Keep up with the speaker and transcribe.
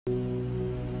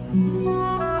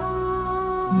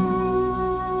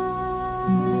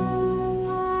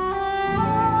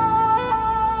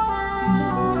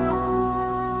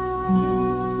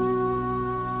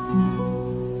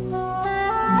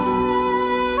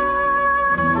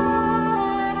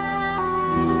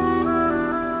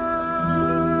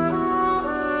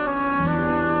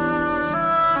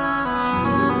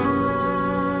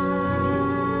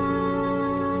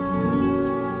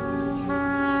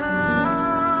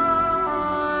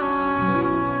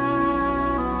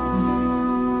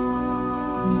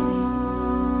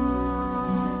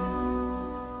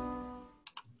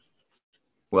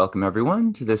Welcome,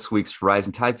 everyone, to this week's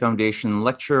Rising Tide Foundation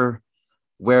lecture,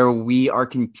 where we are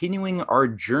continuing our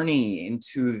journey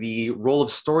into the role of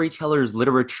storytellers,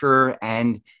 literature,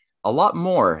 and a lot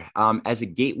more as a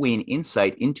gateway and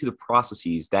insight into the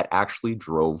processes that actually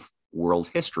drove world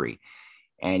history.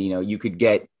 And, you could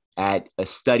get at a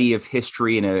study of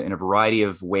history in a variety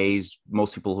of ways.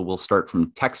 Most people who will start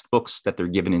from textbooks that they're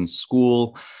given in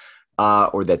school,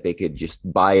 or that they could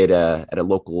just buy at a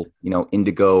local,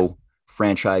 Indigo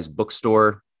franchise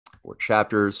bookstore or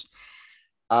chapters.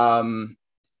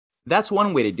 That's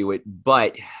one way to do it,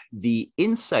 but the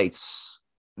insights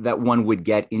that one would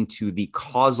get into the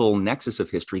causal nexus of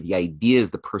history, the ideas,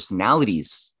 the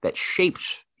personalities that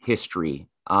shaped history,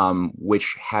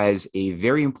 which has a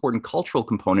very important cultural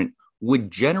component,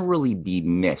 would generally be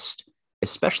missed,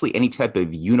 especially any type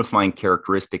of unifying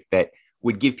characteristic that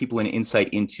would give people an insight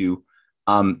into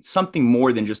something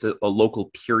more than just a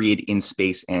local period in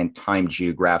space and time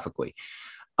geographically.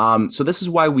 So this is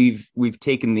why we've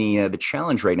taken the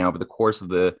challenge right now over the course of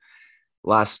the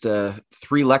last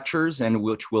 3 lectures, and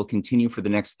which will continue for the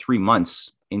next 3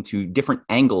 months, into different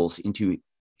angles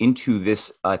into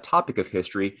this topic of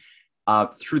history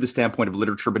through the standpoint of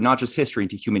literature, but not just history,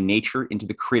 into human nature, into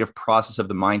the creative process of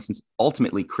the mind, since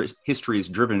ultimately history is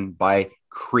driven by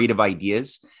creative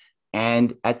ideas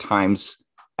and at times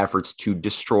efforts to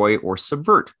destroy or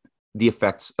subvert the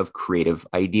effects of creative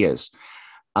ideas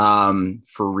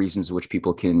for reasons which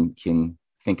people can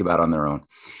think about on their own.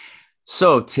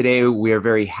 So today we are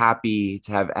very happy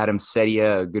to have Adam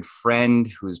Sedia, a good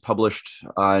friend who is published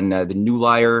on the New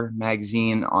Lyre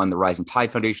magazine, on the Rising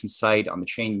Tide Foundation site, on the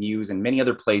Chain Muse, and many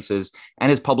other places,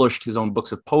 and has published his own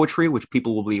books of poetry, which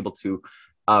people will be able to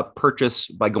purchase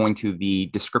by going to the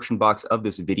description box of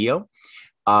this video.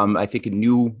 I think a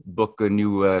new book, a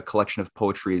new collection of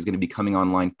poetry is going to be coming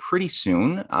online pretty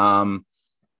soon.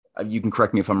 You can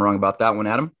correct me if I'm wrong about that one,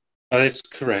 Adam. That's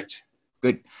correct.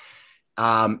 Good.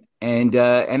 And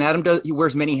Adam he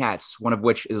wears many hats, one of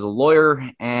which is a lawyer,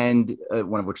 and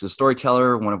one of which is a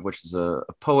storyteller, one of which is a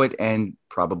poet, and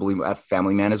probably a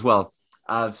family man as well.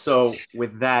 So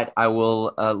with that, I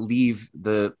will leave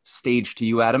the stage to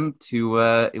you, Adam, to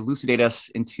elucidate us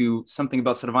into something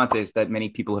about Cervantes that many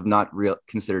people have not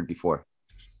considered before.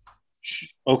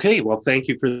 Okay, well, thank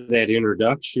you for that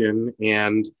introduction.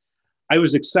 And I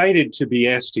was excited to be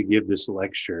asked to give this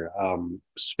lecture.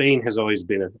 Spain has always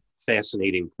been a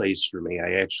fascinating place for me.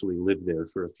 I actually lived there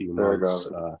for a few months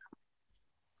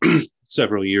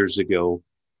several years ago.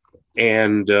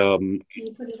 And can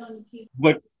you put it on the TV?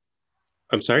 What?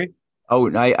 I'm sorry? Oh,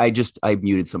 I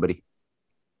muted somebody.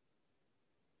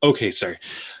 Okay, sorry.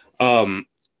 And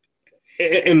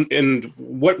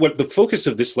what the focus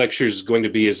of this lecture is going to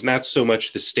be is not so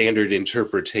much the standard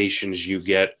interpretations you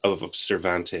get of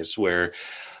Cervantes, where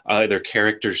either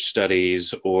character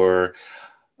studies or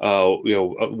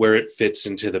where it fits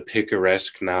into the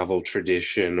picaresque novel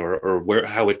tradition, or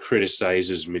how it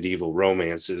criticizes medieval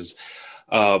romances.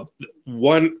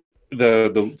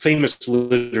 The famous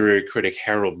literary critic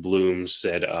Harold Bloom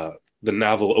said the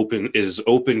novel is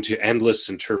open to endless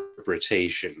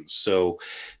interpretations. So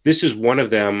this is one of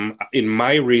them. In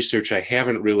my research, I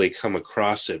haven't really come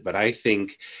across it, but I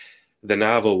think the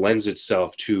novel lends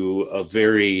itself to a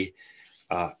very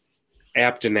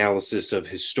apt analysis of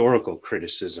historical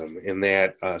criticism, in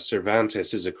that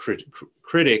Cervantes is a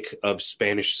critic of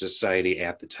Spanish society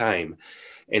at the time,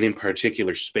 and in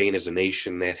particular Spain as a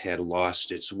nation that had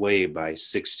lost its way by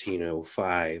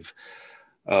 1605,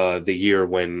 the year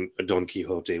when Don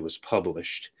Quixote was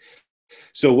published.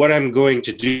 So what I'm going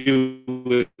to do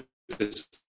with this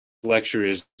lecture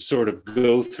is sort of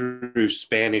go through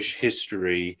Spanish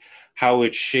history, how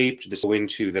it shaped this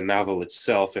into the novel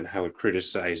itself, and how it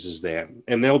criticizes that.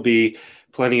 And there'll be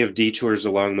plenty of detours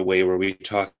along the way where we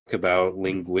talk about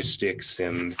linguistics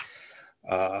and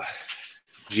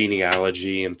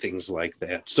genealogy and things like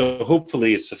that. So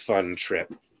hopefully it's a fun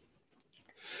trip.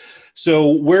 So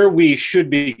where we should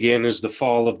begin is the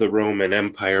fall of the Roman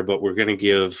Empire, but we're going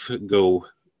to go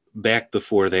back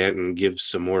before that and give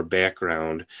some more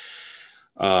background.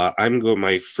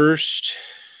 My first,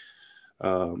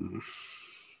 let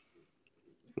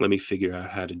me figure out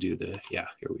how to do here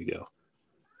we go.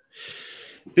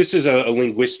 This is a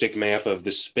linguistic map of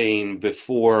the Spain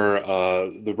before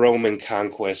the Roman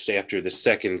conquest after the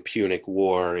Second Punic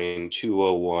War in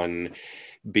 201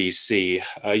 BC.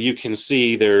 You can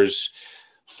see there's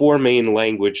four main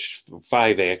language,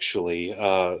 five actually.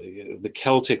 The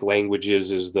Celtic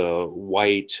languages is the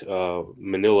white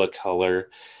manila color.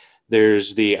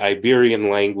 There's the Iberian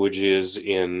languages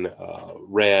in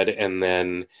red, and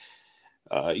then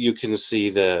you can see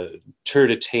the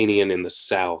Turdetanian in the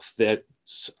south.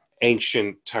 That's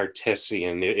ancient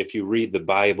Tartessian. If you read the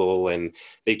Bible and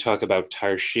they talk about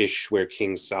Tarshish, where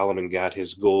King Solomon got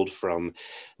his gold from,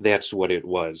 that's what it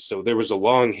was. So there was a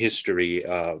long history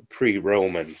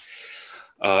pre-Roman.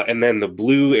 And then the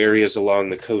blue areas along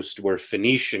the coast were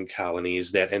Phoenician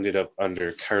colonies that ended up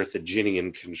under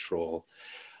Carthaginian control.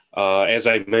 As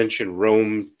I mentioned,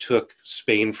 Rome took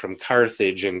Spain from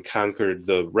Carthage and conquered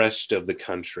the rest of the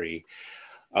country.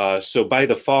 So by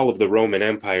the fall of the Roman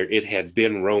Empire, it had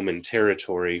been Roman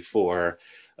territory for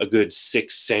a good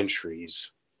 6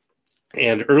 centuries.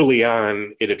 And early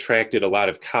on, it attracted a lot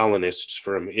of colonists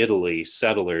from Italy,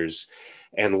 settlers,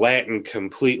 and Latin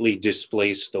completely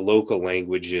displaced the local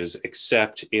languages,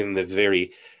 except in the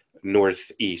very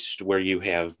northeast, where you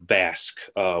have Basque,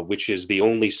 which is the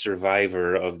only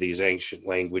survivor of these ancient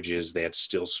languages that's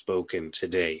still spoken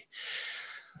today.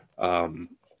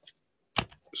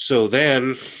 So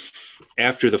then,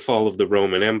 after the fall of the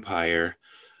Roman Empire,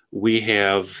 we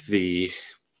have the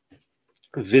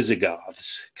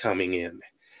Visigoths coming in.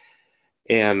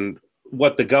 And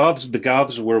what the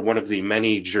Goths were one of the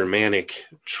many Germanic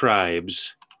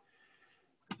tribes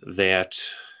that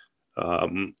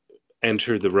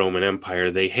entered the Roman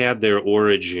Empire. They had their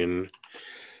origin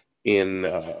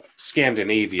in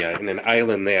Scandinavia, in an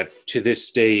island that to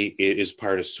this day is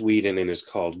part of Sweden and is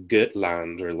called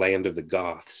Gotland, or Land of the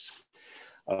Goths.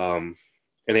 And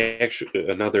actually,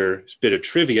 another bit of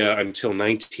trivia, until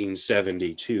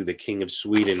 1972, the King of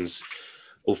Sweden's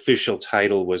official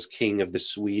title was King of the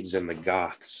Swedes and the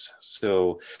Goths.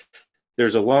 So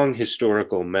there's a long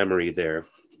historical memory there.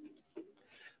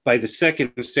 By the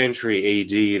 2nd century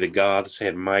AD, the Goths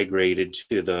had migrated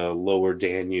to the lower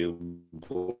Danube,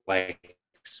 Black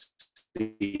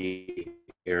Sea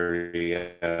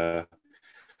area,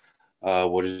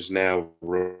 what is now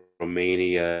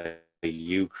Romania,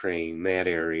 Ukraine, that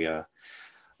area.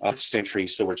 5th century,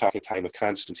 so we're talking time of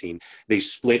Constantine, they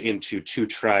split into 2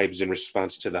 tribes in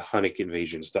response to the Hunnic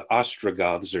invasions. The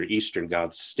Ostrogoths, or Eastern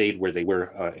Goths, stayed where they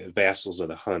were, vassals of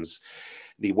the Huns.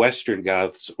 The Western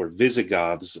Goths, or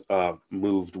Visigoths,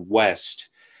 moved west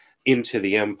into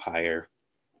the empire,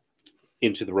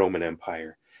 into the Roman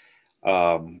Empire.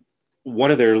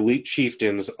 One of their elite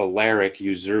chieftains, Alaric,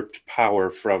 usurped power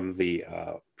from the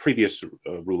previous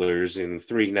rulers in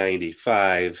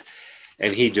 395,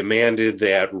 and he demanded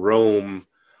that Rome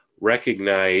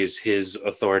recognize his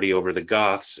authority over the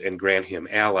Goths and grant him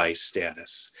ally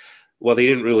status. Well, they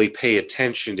didn't really pay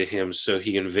attention to him, so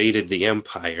he invaded the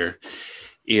empire.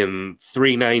 In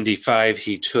 395,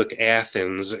 he took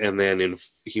Athens, and then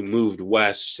he moved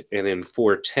west, and in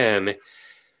 410,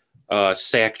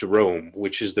 sacked Rome,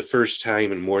 which is the first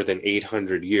time in more than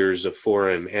 800 years a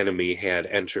foreign enemy had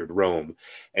entered Rome.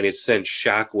 And it sent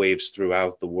shockwaves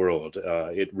throughout the world.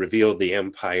 It revealed the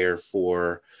empire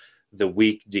for the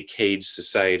weak, decayed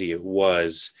society it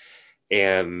was.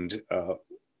 And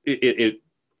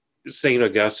St.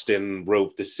 Augustine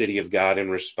wrote The City of God in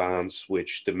response,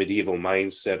 which the medieval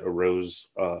mindset arose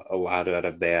a lot out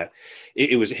of that.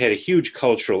 It had a huge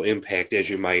cultural impact, as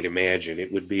you might imagine.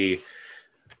 It would be,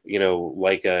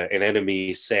 like an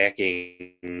enemy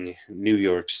sacking New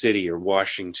York City or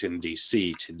Washington,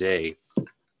 D.C. today.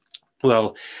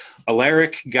 Well,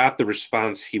 Alaric got the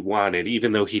response he wanted,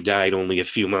 even though he died only a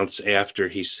few months after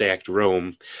he sacked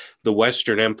Rome. The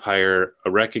Western Empire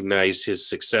recognized his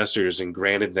successors and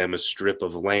granted them a strip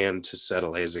of land to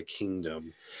settle as a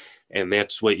kingdom. And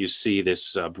that's what you see,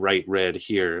 this bright red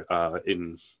here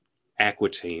in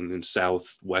Aquitaine in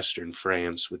southwestern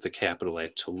France, with the capital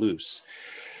at Toulouse.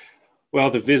 Well,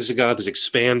 the Visigoths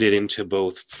expanded into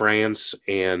both France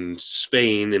and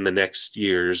Spain in the next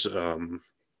years,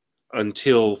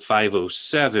 until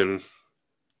 507,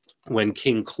 when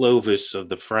King Clovis of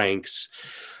the Franks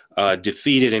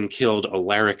defeated and killed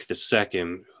Alaric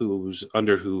II,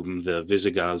 under whom the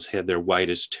Visigoths had their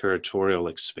widest territorial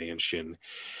expansion,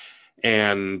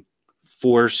 and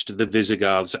forced the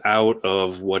Visigoths out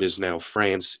of what is now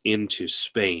France into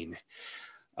Spain.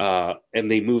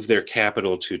 and they moved their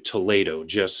capital to Toledo,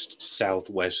 just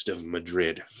southwest of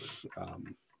Madrid.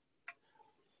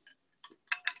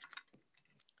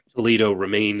 Toledo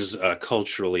remains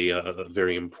culturally a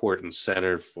very important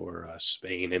center for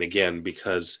Spain, and again,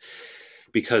 because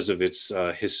of its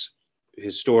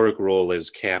historic role as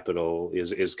capital,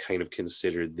 is kind of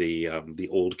considered the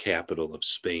old capital of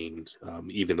Spain,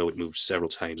 even though it moved several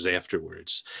times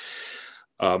afterwards.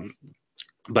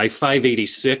 By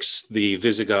 586, the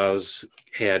Visigoths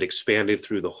had expanded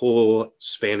through the whole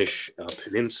Spanish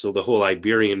peninsula, the whole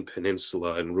Iberian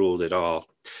Peninsula, and ruled it all.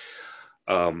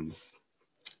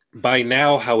 By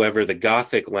now, however, the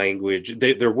Gothic language,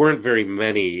 there weren't very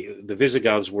many. The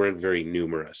Visigoths weren't very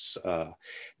numerous.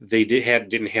 They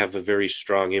didn't have a very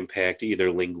strong impact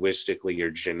either linguistically or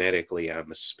genetically on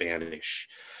the Spanish.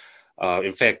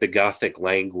 In fact, the Gothic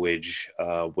language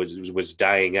was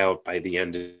dying out by the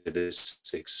end of the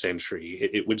 6th century.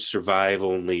 It would survive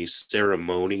only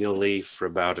ceremonially for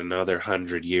about another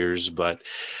 100 years, but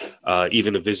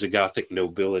even the Visigothic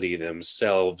nobility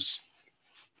themselves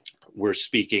were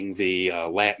speaking the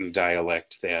Latin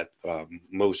dialect that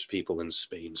most people in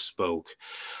Spain spoke.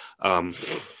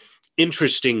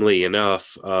 Interestingly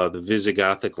enough, the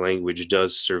Visigothic language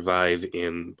does survive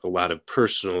in a lot of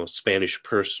Spanish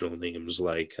personal names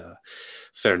like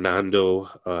Fernando,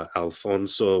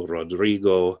 Alfonso,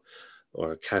 Rodrigo,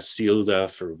 or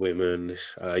Casilda for women.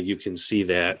 You can see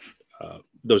that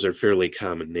those are fairly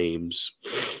common names.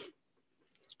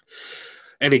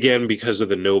 And again, because of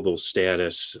the noble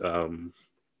status,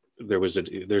 there's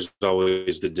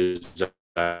always the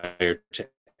desire to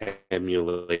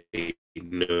emulate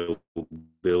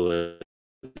nobility.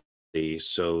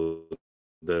 So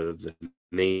the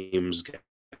names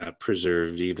got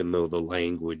preserved, even though the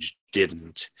language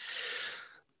didn't.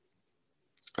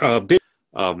 Even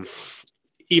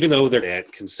though they're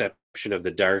that conception of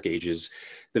the Dark Ages,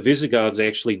 the Visigoths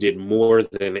actually did more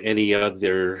than any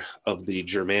other of the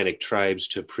Germanic tribes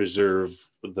to preserve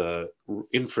the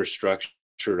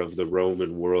infrastructure of the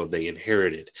Roman world they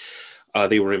inherited.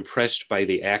 They were impressed by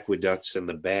the aqueducts and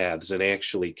the baths and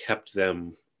actually kept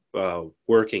them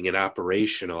working and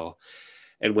operational.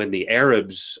 And when the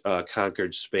Arabs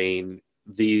conquered Spain,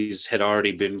 these had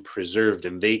already been preserved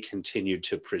and they continued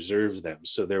to preserve them.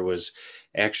 So there was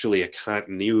actually a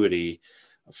continuity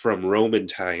from Roman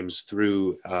times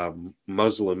through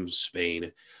Muslim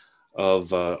Spain of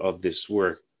this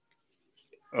work,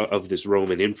 of this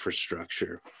Roman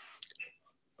infrastructure.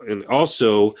 And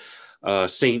also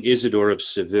Saint Isidore of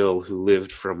Seville, who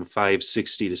lived from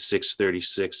 560 to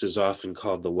 636, is often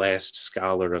called the last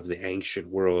scholar of the ancient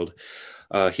world.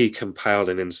 He compiled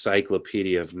an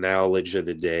encyclopedia of knowledge of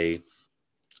the day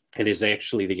and is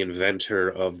actually the inventor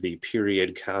of the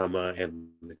period, comma, and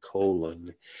the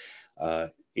colon,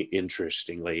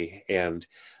 interestingly. And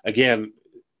again,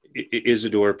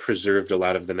 Isidore preserved a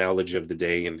lot of the knowledge of the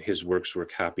day, and his works were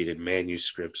copied in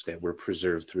manuscripts that were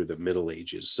preserved through the Middle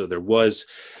Ages. So there was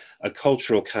a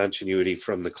cultural continuity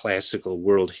from the classical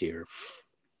world here.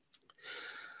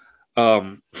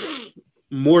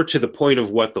 More to the point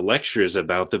of what the lecture is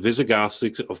about, the Visigoths,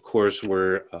 of course,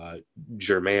 were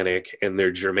Germanic, and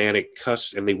their Germanic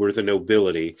and they were the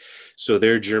nobility. So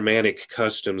their Germanic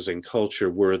customs and culture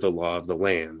were the law of the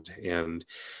land. And,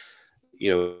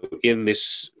 you know, in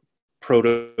this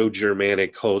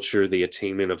Proto-Germanic culture, the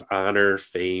attainment of honor,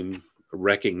 fame,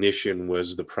 recognition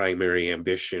was the primary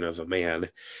ambition of a man.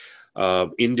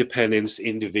 Independence,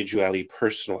 individuality,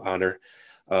 personal honor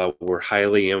were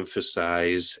highly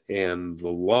emphasized, and the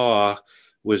law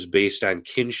was based on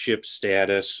kinship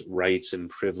status, rights, and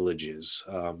privileges.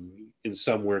 In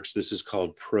some works, this is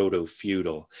called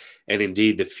proto-feudal, and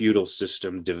indeed the feudal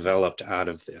system developed out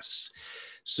of this.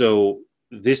 So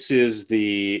this is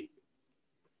the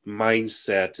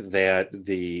mindset that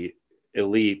the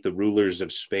elite, the rulers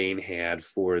of Spain, had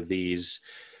for these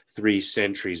 3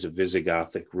 centuries of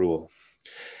Visigothic rule.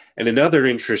 And another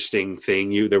interesting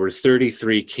thing, there were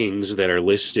 33 kings that are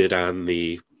listed on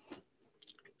the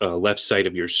left side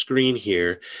of your screen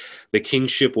here. The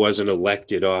kingship was an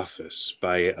elected office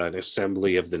by an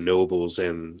assembly of the nobles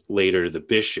and later the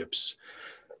bishops.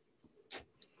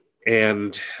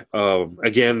 And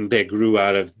again, that grew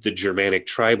out of the Germanic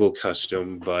tribal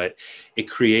custom, but it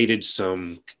created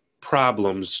some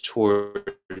problems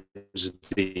towards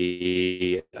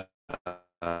the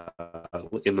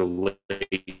in the late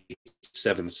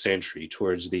 7th century,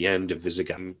 towards the end of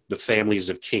Visigoth. The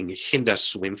families of King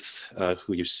Hindaswinth,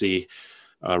 who you see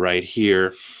right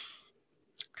here,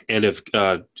 and of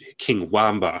King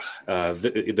Wamba.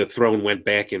 The throne went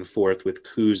back and forth with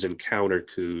coups and counter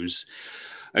coups.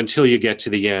 until you get to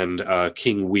the end.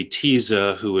 King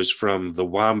Witiza, who is from the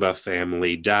Wamba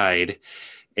family, died,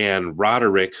 and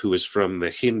Roderick, who is from the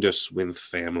Hinduswinth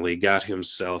family, got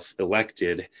himself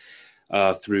elected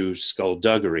through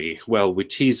skullduggery. Well,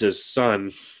 Witiza's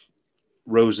son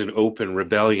rose in open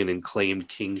rebellion and claimed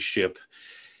kingship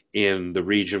in the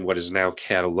region what is now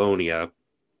Catalonia.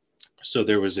 So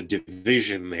there was a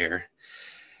division there.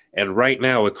 And right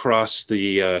now, across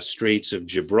the Straits of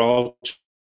Gibraltar,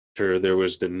 there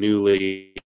was the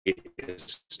newly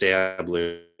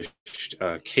established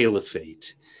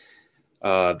caliphate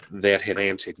that had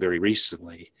Atlantic very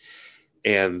recently.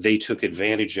 And they took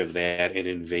advantage of that and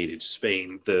invaded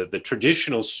Spain. The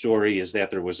traditional story is that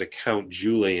there was a Count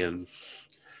Julian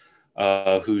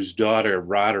whose daughter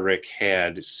Roderick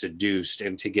had seduced,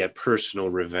 and to get personal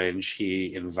revenge,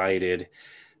 he invited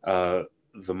the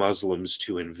Muslims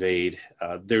to invade.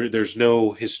 There's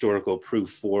no historical proof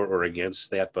for or against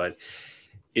that, but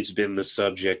it's been the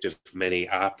subject of many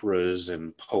operas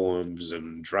and poems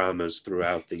and dramas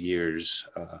throughout the years.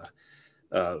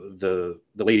 The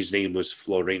lady's name was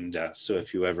Florinda, so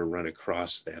if you ever run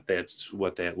across that, that's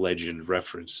what that legend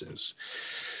references.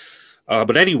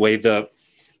 But anyway, the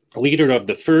leader of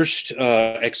the first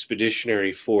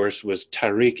expeditionary force was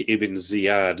Tariq ibn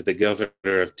Ziyad, the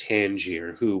governor of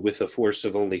Tangier, who, with a force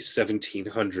of only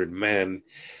 1,700 men,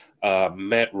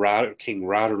 met King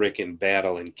Roderick in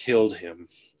battle and killed him.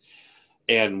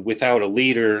 And without a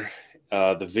leader,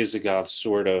 the Visigoths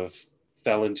sort of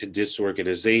fell into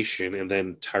disorganization, and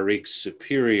then Tariq's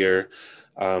superior,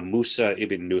 Musa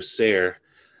ibn Nusayr,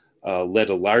 led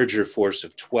a larger force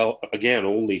of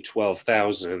only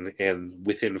 12,000, and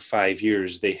within 5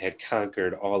 years they had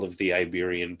conquered all of the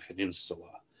Iberian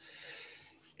Peninsula.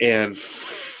 And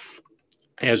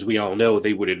as we all know,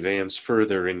 they would advance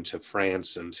further into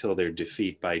France until their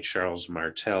defeat by Charles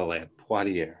Martel at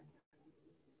Poitiers.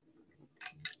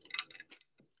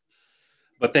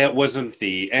 But that wasn't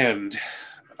the end.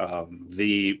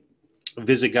 The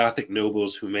Visigothic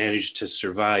nobles who managed to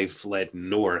survive fled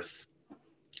north.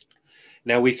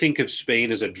 Now, we think of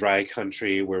Spain as a dry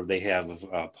country where they have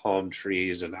palm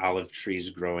trees and olive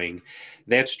trees growing.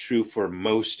 That's true for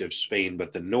most of Spain,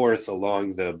 but the north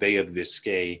along the Bay of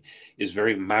Biscay is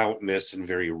very mountainous and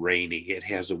very rainy. It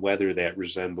has a weather that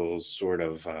resembles sort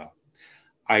of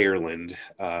Ireland,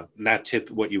 not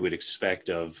what you would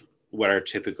expect of what our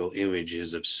typical image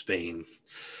is of Spain.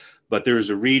 But there's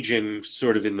a region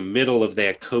sort of in the middle of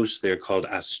that coast there called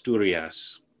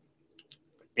Asturias.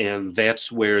 And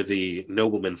that's where the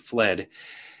noblemen fled,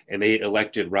 and they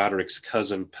elected Roderick's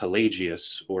cousin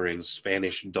Pelagius, or in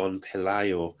Spanish, Don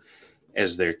Pelayo,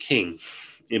 as their king.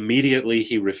 Immediately,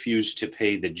 he refused to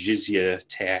pay the jizya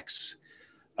tax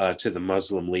to the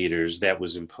Muslim leaders that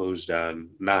was imposed on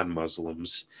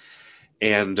non-Muslims.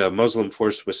 And a Muslim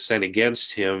force was sent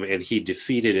against him, and he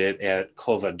defeated it at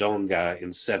Covadonga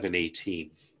in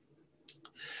 718.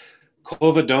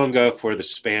 Covadonga, for the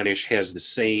Spanish, has the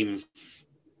same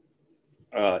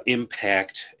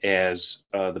impact as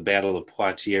the Battle of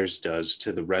Poitiers does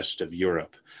to the rest of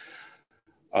Europe.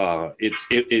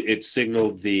 It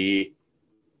signaled the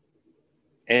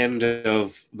end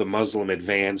of the Muslim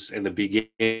advance and the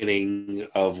beginning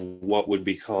of what would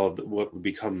become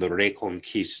the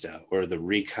Reconquista, or the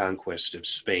reconquest of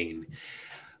Spain.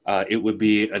 It would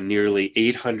be a nearly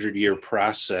 800-year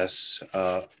process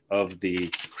of the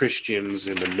Christians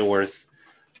in the north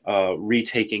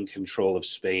retaking control of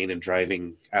Spain and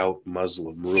driving out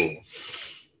Muslim rule.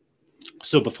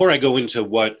 So before I go into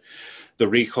what the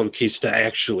Reconquista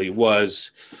actually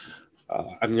was,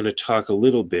 I'm going to talk a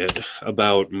little bit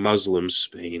about Muslim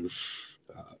Spain.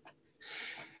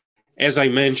 As I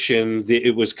mentioned,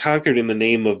 it was conquered in the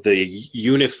name of the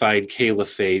unified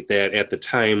caliphate that at the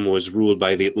time was ruled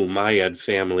by the Umayyad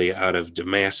family out of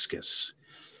Damascus.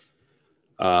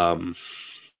 And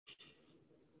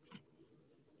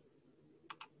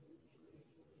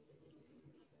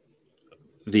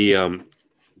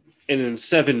in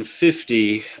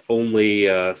 750, only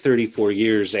 34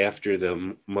 years after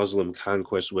the Muslim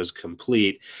conquest was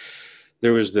complete,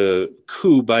 there was the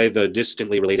coup by the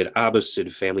distantly related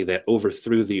Abbasid family that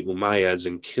overthrew the Umayyads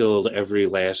and killed every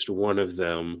last one of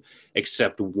them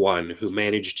except one, who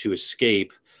managed to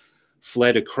escape,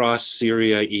 fled across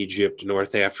Syria, Egypt,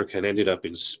 North Africa, and ended up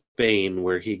in Spain,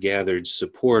 where he gathered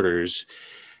supporters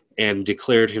and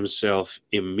declared himself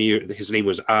Emir. His name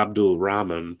was Abdul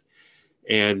Rahman,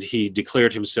 and he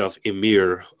declared himself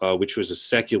Emir, which was a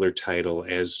secular title,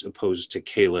 as opposed to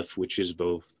Caliph, which is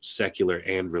both secular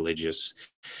and religious.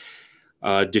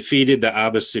 Defeated the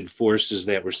Abbasid forces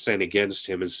that were sent against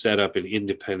him and set up an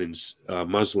independent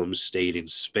Muslim state in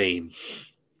Spain.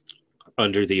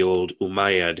 under the old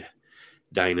Umayyad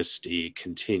dynasty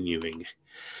continuing.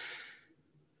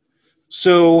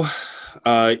 So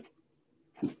the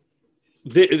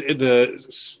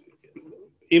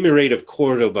Emirate of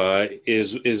Cordoba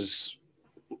is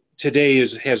today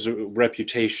has a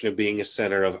reputation of being a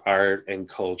center of art and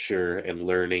culture and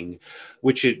learning,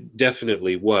 which it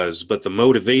definitely was. But the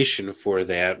motivation for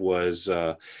that was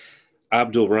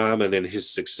Abdul Rahman and his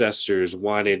successors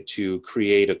wanted to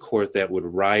create a court that would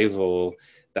rival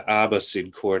the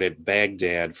Abbasid court at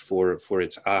Baghdad for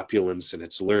its opulence and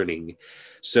its learning.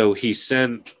 So he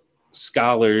sent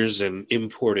scholars and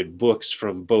imported books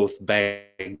from both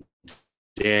Baghdad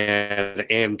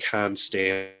and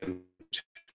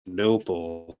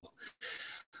Constantinople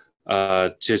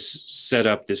to set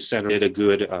up this center. Did a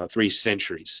good 3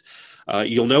 centuries.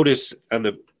 You'll notice on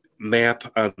the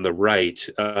map on the right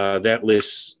that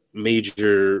lists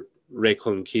major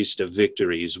Reconquista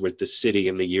victories with the city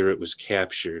and the year it was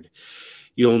captured.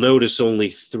 You'll notice only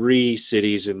 3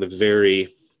 cities in the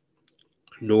very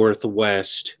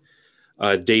northwest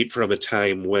date from a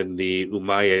time when the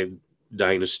Umayyad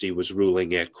dynasty was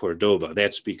ruling at Cordoba.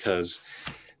 That's because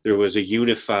there was a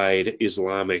unified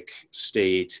Islamic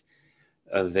state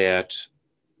that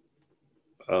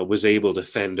was able to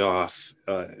fend off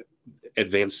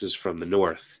advances from the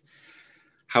north.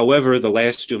 However, the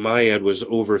last Umayyad was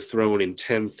overthrown in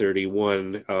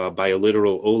 1031 by a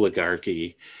literal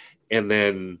oligarchy, and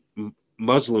then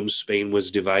Muslim Spain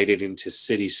was divided into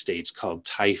city-states called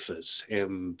taifas,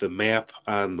 and the map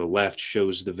on the left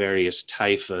shows the various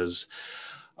taifas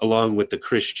along with the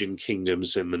Christian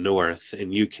kingdoms in the north,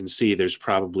 and you can see there's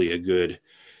probably a good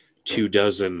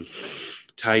 24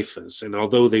 taifas, and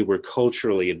although they were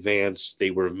culturally advanced, they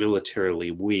were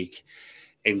militarily weak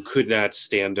and could not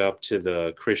stand up to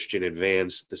the Christian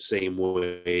advance the same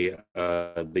way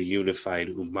the unified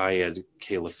Umayyad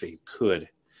Caliphate could.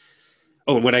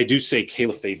 Oh, and when I do say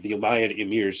Caliphate, the Umayyad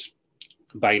emirs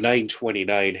by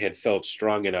 929 had felt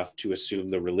strong enough to assume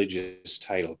the religious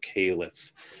title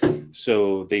Caliph.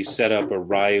 So they set up a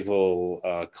rival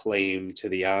claim to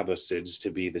the Abbasids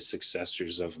to be the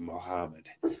successors of Muhammad.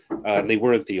 And they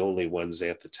weren't the only ones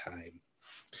at the time.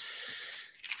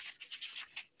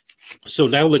 So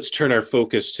now let's turn our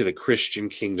focus to the Christian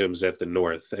kingdoms at the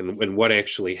north and what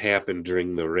actually happened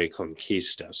during the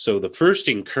Reconquista. So the first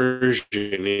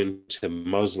incursion into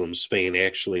Muslim Spain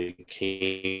actually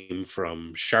came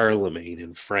from Charlemagne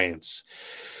in France.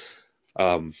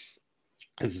 The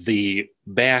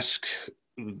Basque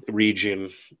region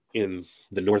in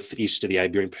the northeast of the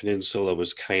Iberian Peninsula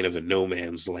was kind of a no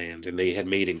man's land, and they had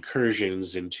made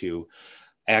incursions into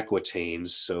Aquitaine.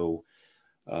 So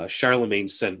Charlemagne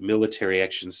sent military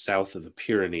actions south of the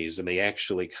Pyrenees, and they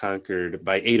actually conquered,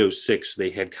 by 806,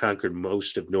 they had conquered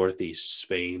most of northeast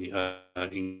Spain,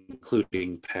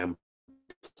 including Pamplona.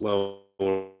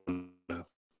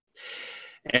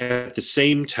 At the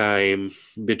same time,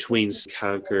 between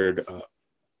conquered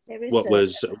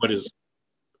what is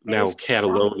now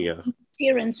Catalonia.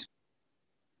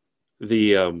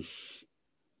 The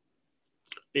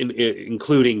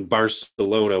including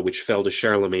Barcelona, which fell to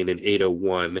Charlemagne in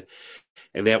 801,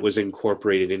 and that was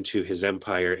incorporated into his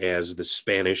empire as the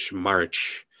Spanish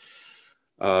March.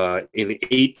 In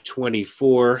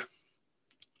 824,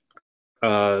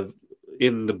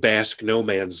 in the Basque no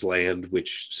man's land,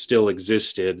 which still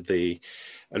existed, a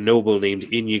noble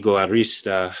named Inigo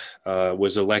Arista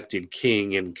was elected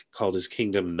king and called his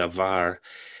kingdom Navarre.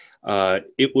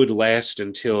 It would last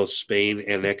until Spain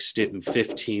annexed it in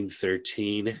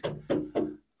 1513.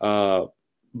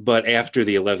 But after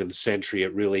the 11th century,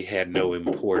 it really had no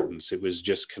importance. It was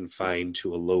just confined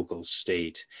to a local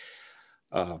state.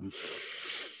 Part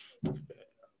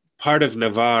of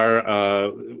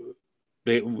Navarre,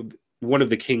 one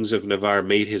of the kings of Navarre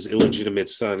made his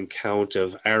illegitimate son Count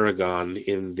of Aragon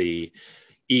in the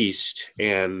east,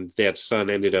 and that son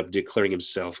ended up declaring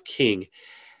himself king.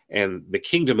 And the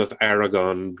kingdom of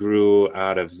Aragon grew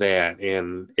out of that,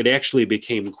 and it actually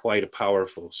became quite a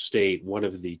powerful state, one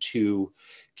of the 2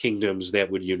 kingdoms that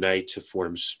would unite to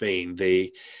form Spain.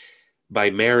 By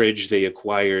marriage, they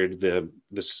acquired the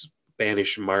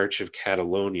Spanish March of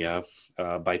Catalonia.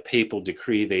 By papal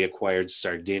decree, they acquired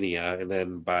Sardinia, and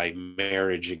then by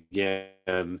marriage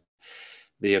again,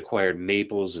 they acquired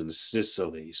Naples and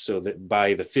Sicily. So that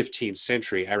by the 15th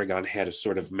century, Aragon had a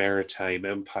sort of maritime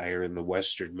empire in the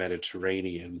Western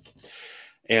Mediterranean.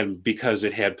 And because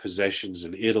it had possessions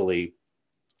in Italy,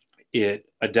 it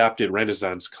adopted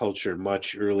Renaissance culture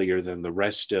much earlier than the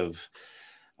rest of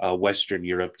Western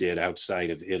Europe did outside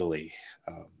of Italy.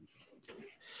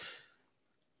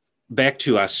 Back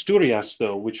to Asturias,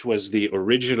 though, which was the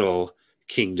original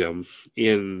kingdom.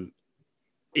 In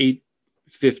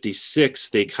 856,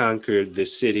 they conquered the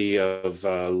city of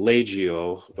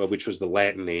Legio, which was the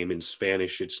Latin name. In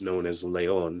Spanish, it's known as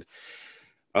Leon.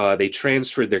 They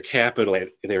transferred their capital at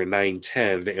their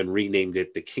 910 and renamed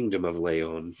it the Kingdom of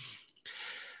Leon.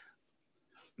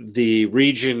 The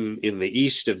region in the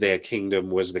east of that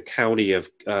kingdom was the county of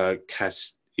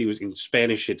it was in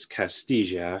Spanish, it's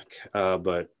Castilla,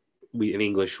 but in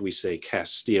English, we say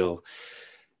Castile.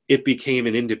 It became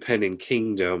an independent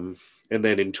kingdom. And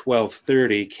then in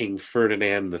 1230, King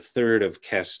Ferdinand III of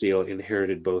Castile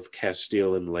inherited both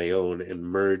Castile and Leon and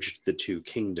merged the two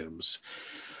kingdoms.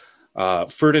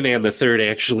 Ferdinand III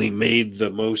actually made the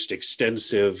most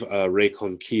extensive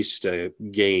Reconquista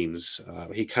gains.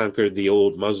 He conquered the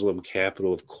old Muslim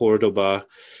capital of Cordoba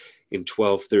in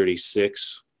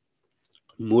 1236,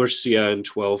 Murcia in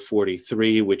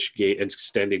 1243, which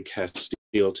extended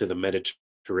Castile to the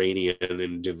Mediterranean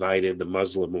and divided the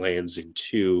Muslim lands in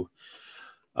two,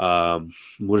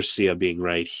 Murcia being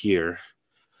right here.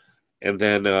 And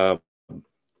then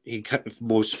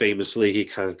most famously, he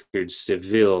conquered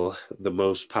Seville, the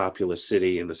most populous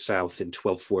city in the south, in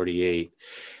 1248.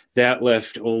 That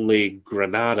left only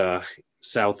Granada,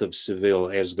 south of Seville,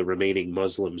 as the remaining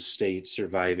Muslim state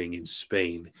surviving in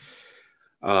Spain.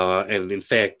 And in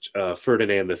fact,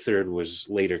 Ferdinand III was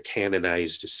later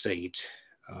canonized a saint.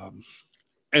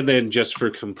 And then just for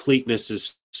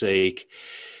completeness' sake,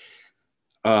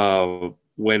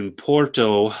 when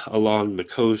Porto along the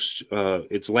coast,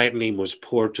 its Latin name was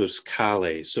Portus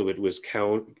Cale, so it was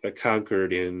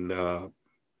conquered in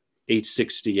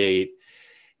 868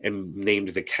 and named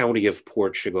the County of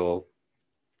Portugal.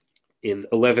 In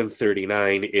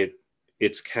 1139,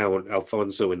 its count,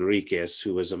 Alfonso Enriquez,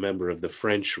 who was a member of the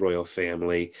French royal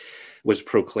family, was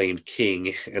proclaimed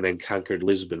king and then conquered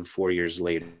Lisbon 4 years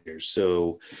later.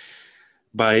 So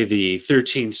by the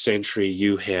 13th century,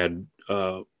 you had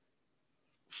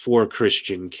four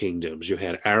Christian kingdoms. You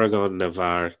had Aragon,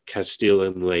 Navarre, Castile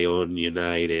and Leon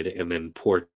united, and then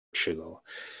Portugal.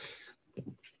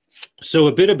 So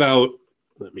a bit about,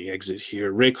 let me exit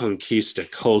here, Reconquista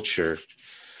culture.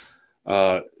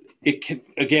 It can,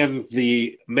 again,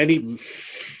 the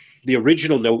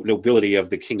original nobility of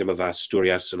the Kingdom of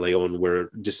Asturias and Leon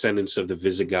were descendants of the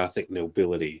Visigothic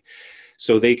nobility.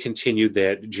 So they continued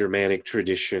that Germanic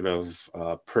tradition of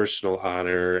personal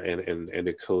honor and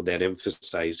a code that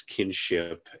emphasized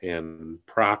kinship and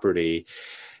property.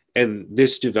 And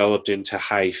this developed into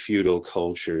high feudal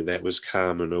culture that was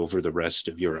common over the rest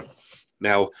of Europe.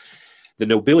 Now, the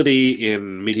nobility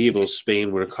in medieval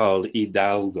Spain were called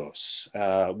hidalgos,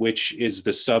 which is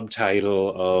the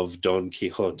subtitle of Don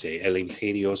Quixote, El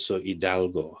Ingenioso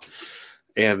Hidalgo.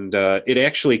 And it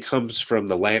actually comes from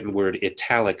the Latin word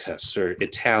italicus, or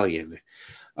Italian,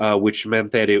 which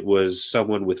meant that it was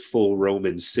someone with full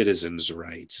Roman citizens'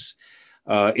 rights.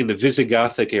 In the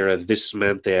Visigothic era, this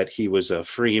meant that he was a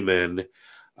freeman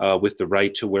with the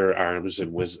right to wear arms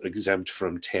and was exempt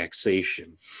from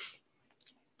taxation.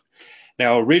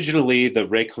 Now, originally, the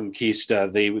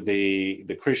Reconquista,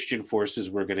 the Christian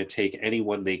forces were going to take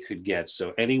anyone they could get.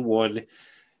 So any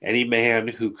man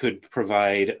who could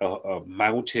provide a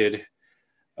mounted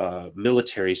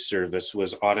military service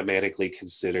was automatically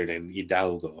considered an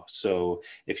hidalgo. So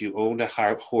if you owned a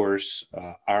horse,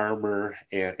 armor,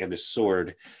 and a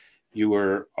sword, you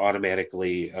were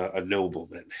automatically a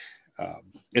nobleman.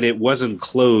 And it wasn't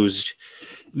closed.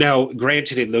 Now,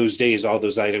 granted, in those days, all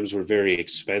those items were very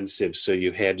expensive, so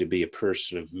you had to be a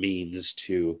person of means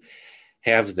to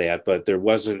have that, but there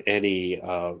wasn't any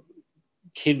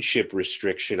kinship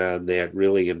restriction on that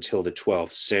really until the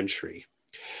 12th century.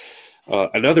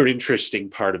 Another interesting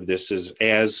part of this is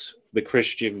as the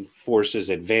Christian forces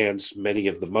advanced, many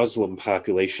of the Muslim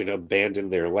population abandoned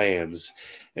their lands,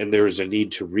 and there was a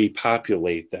need to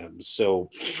repopulate them. So,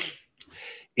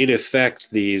 in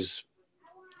effect,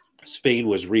 Spain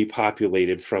was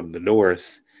repopulated from the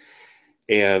north,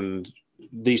 and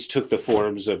these took the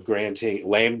forms of granting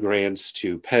land grants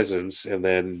to peasants, and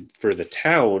then for the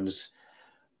towns,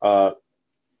 the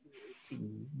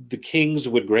kings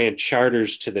would grant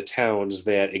charters to the towns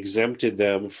that exempted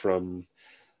them from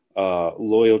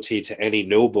loyalty to any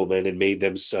nobleman and made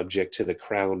them subject to the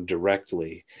crown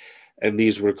directly. And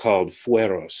these were called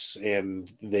fueros,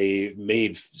 and they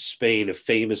made Spain a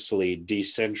famously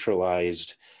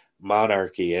decentralized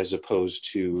monarchy as opposed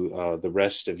to the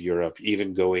rest of Europe,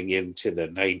 even going into the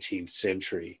 19th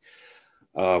century.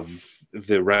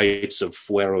 The rights of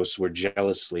fueros were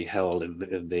jealously held, and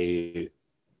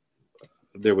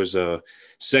there was a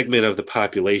segment of the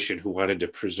population who wanted to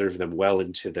preserve them well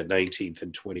into the 19th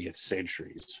and 20th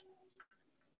centuries.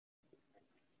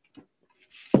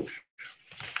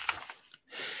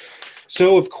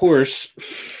 So, of course,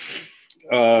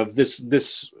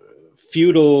 this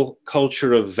feudal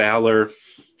culture of valor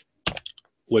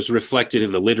was reflected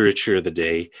in the literature of the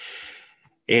day.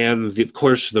 And of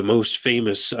course, the most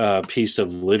famous piece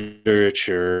of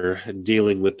literature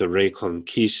dealing with the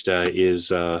Reconquista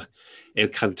is El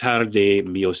Cantar de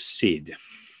Mio Cid,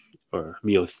 or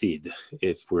Mio Cid,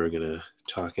 if we're going to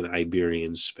talk in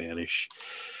Iberian Spanish.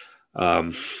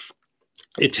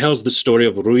 It tells the story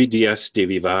of Ruy Diaz de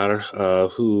Vivar,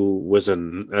 who was a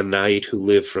knight who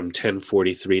lived from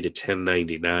 1043 to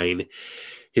 1099.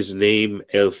 His name,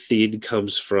 El Cid,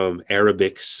 comes from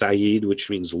Arabic Sayyid, which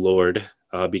means Lord,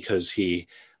 because he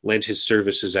lent his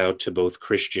services out to both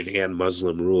Christian and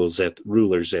Muslim rulers at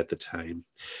the time.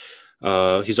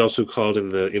 He's also called in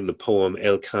the poem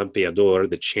El Campeador,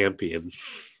 the champion.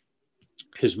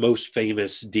 His most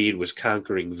famous deed was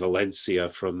conquering Valencia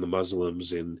from the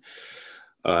Muslims in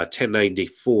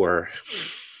 1094.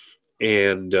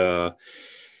 And the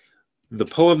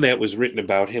poem that was written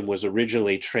about him was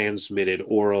originally transmitted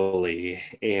orally,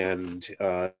 and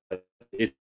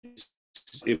it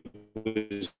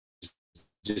was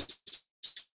discovered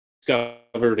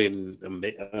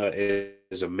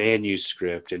as a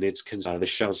manuscript, and it's the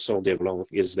Chanson de Blanc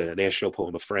is the national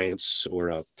poem of France,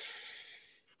 or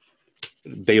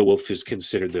Beowulf is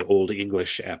considered the Old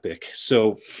English epic.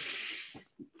 So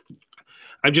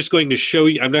I'm just going to show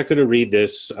you, I'm not going to read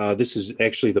this. This is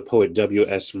actually the poet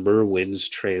W.S. Merwin's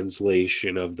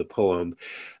translation of the poem.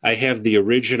 I have the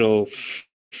original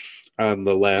on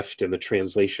the left and the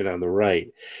translation on the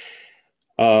right.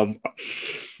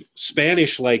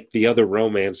 Spanish, like the other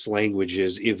Romance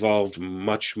languages, evolved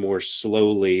much more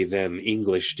slowly than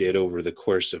English did over the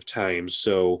course of time.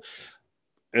 So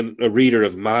a reader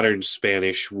of modern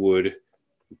Spanish would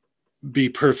be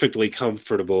perfectly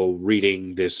comfortable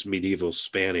reading this medieval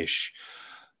Spanish,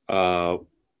 much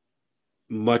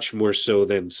more so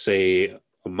than, say,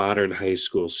 a modern high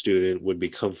school student would be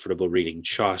comfortable reading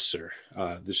Chaucer.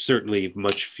 There's certainly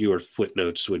much fewer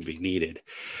footnotes would be needed.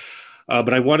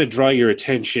 But I want to draw your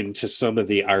attention to some of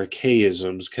the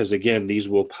archaisms, because again, these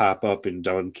will pop up in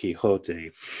Don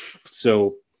Quixote.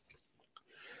 So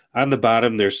on the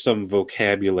bottom, there's some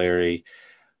vocabulary.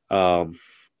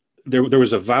 There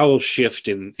was a vowel shift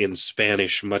in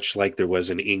Spanish, much like there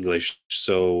was in English.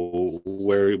 So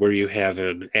where you have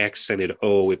an accented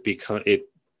O, it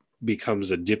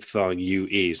becomes a diphthong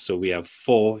UE. So we have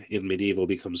fo in medieval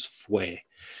becomes fue.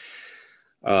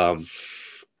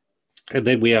 And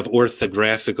then we have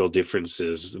orthographical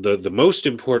differences. The most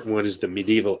important one is the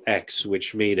medieval X,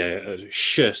 which made a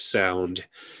sh sound,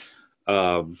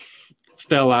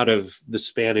 fell out of the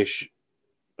Spanish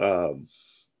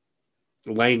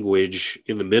language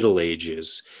in the Middle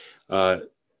Ages. Where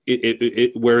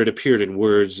it appeared in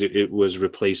words, it was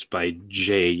replaced by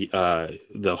J,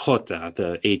 the jota,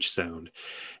 the H sound.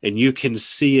 And you can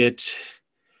see it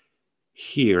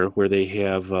here where they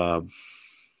have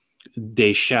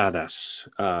dejadas.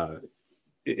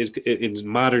 In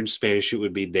modern Spanish, it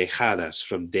would be dejadas,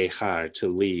 from dejar, to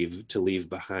leave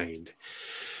behind.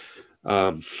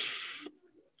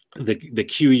 The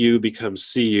QU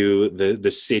becomes CU, the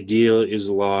cedil is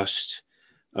lost,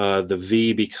 the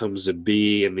V becomes a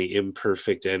B in the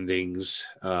imperfect endings.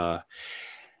 And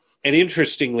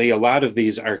interestingly, a lot of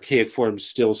these archaic forms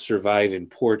still survive in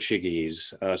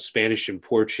Portuguese. Spanish and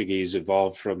Portuguese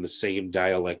evolved from the same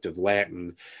dialect of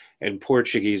Latin, and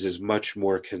Portuguese is much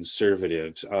more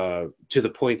conservative, to the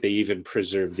point they even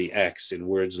preserve the X in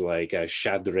words like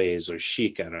xadrez or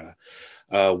xícara,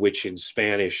 which in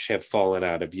Spanish have fallen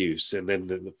out of use. And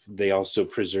then they also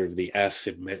preserve the F,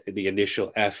 the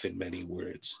initial F in many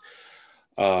words.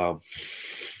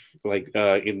 Like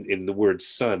in the word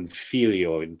son,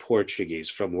 filio in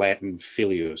Portuguese, from Latin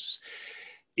filius.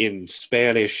 In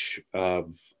Spanish,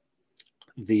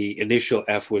 the initial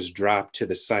F was dropped to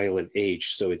the silent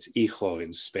H, so it's hijo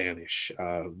in Spanish.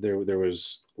 There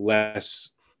was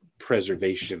less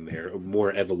preservation there,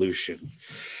 more evolution.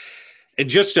 And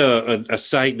just a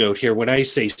side note here, when I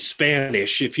say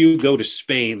Spanish, if you go to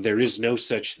Spain, there is no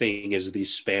such thing as the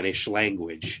Spanish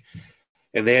language.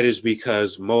 And that is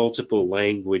because multiple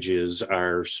languages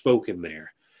are spoken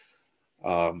there.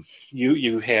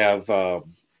 You have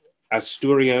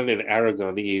Asturian and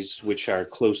Aragonese, which are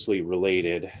closely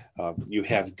related. You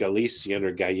have Galician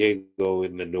or Gallego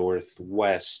in the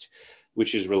northwest,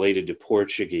 which is related to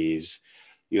Portuguese.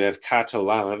 You have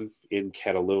Catalan in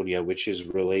Catalonia, which is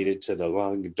related to the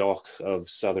Languedoc of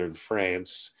southern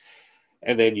France.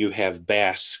 And then you have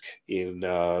Basque in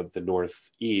the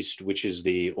northeast, which is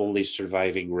the only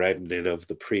surviving remnant of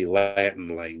the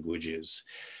pre-Latin languages.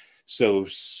 So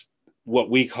what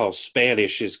we call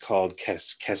Spanish is called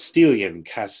Castilian,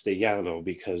 Castellano,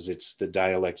 because it's the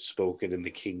dialect spoken in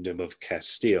the Kingdom of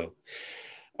Castile.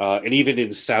 And even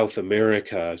in South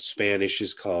America, Spanish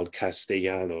is called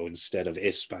Castellano instead of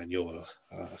Español.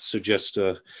 So just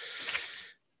a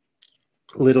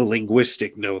little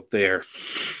linguistic note there.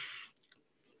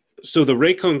 So the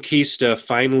Reconquista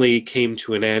finally came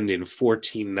to an end in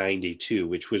 1492,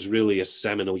 which was really a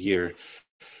seminal year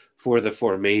for the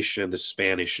formation of the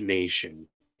Spanish nation.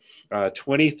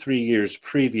 23 years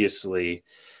previously,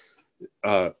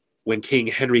 when King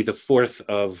Henry IV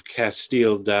of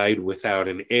Castile died without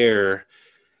an heir,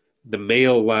 the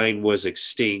male line was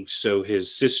extinct, so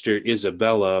his sister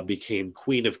Isabella became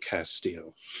Queen of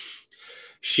Castile.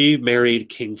 She married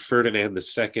King Ferdinand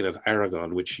II of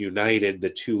Aragon, which united the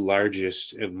two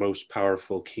largest and most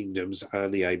powerful kingdoms on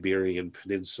the Iberian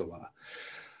Peninsula.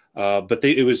 But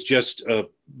it was just a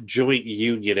joint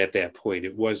union at that point.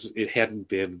 It hadn't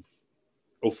been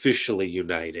officially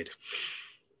united.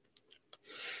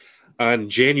 On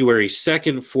January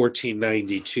 2nd,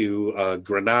 1492,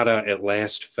 Granada at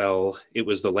last fell. It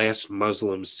was the last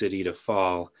Muslim city to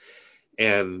fall,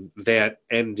 and that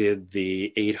ended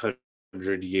the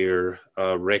 800-year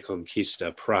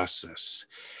Reconquista process.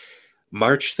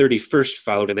 March 31st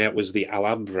followed, and that was the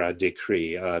Alhambra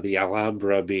decree. The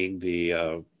Alhambra being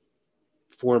the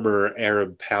former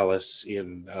Arab palace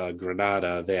in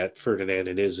Granada that Ferdinand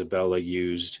and Isabella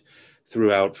used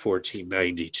throughout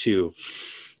 1492.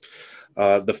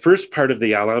 The first part of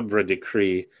the Alhambra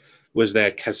decree was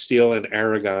that Castile and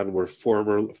Aragon were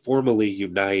formally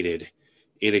united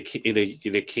in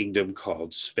a kingdom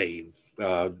called Spain,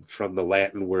 from the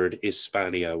Latin word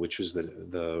Hispania, which was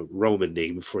the Roman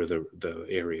name for the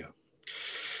area.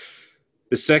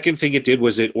 The second thing it did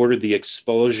was it ordered the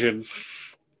expulsion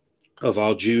of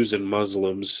all Jews and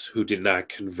Muslims who did not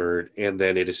convert, and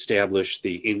then it established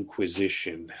the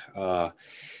Inquisition.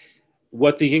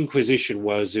 What the Inquisition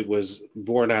was, it was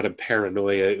born out of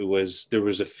paranoia. There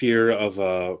was a fear of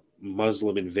a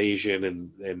Muslim invasion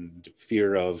and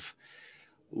fear of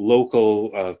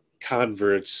local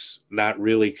converts not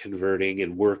really converting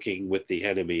and working with the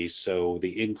enemy. So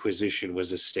the Inquisition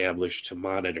was established to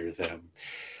monitor them.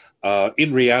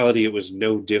 In reality, it was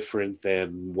no different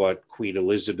than what Queen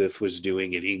Elizabeth was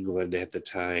doing in England at the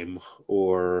time,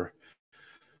 or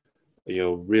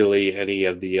really any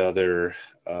of the other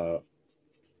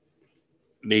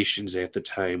nations at the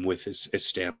time with this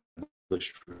established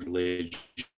religion,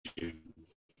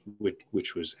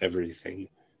 which was everything.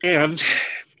 And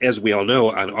as we all know,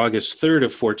 on August 3rd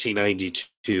of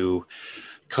 1492,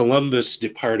 Columbus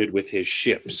departed with his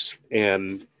ships.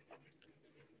 And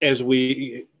as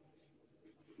we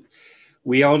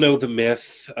all know the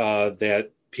myth that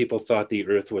people thought the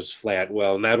earth was flat.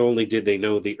 Well, not only did they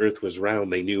know the earth was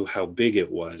round, they knew how big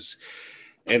it was.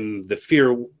 And the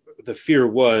fear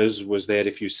was that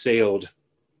if you sailed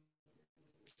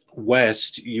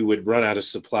west, you would run out of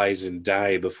supplies and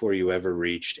die before you ever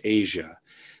reached Asia.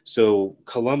 So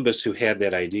Columbus, who had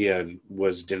that idea,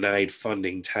 was denied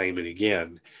funding time and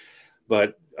again.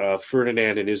 But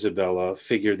Ferdinand and Isabella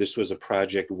figured this was a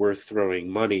project worth throwing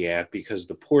money at because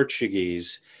the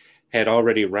Portuguese had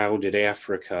already rounded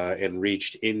Africa and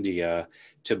reached India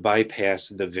to bypass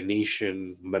the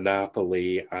Venetian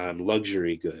monopoly on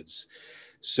luxury goods.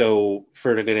 So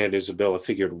Ferdinand and Isabella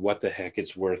figured, what the heck,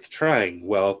 it's worth trying.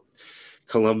 Well,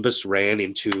 Columbus ran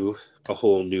into a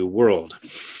whole new world.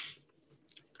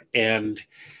 And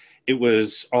it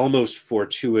was almost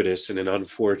fortuitous in an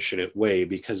unfortunate way,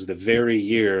 because the very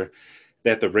year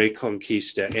that the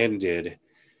Reconquista ended,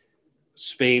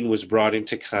 Spain was brought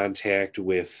into contact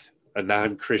with a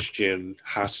non-Christian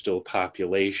hostile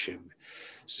population.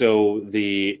 So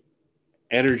the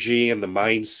energy and the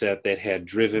mindset that had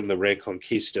driven the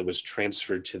Reconquista was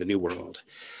transferred to the New World.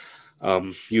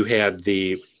 You had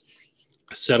the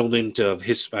settlement of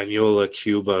Hispaniola,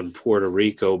 Cuba, and Puerto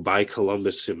Rico by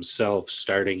Columbus himself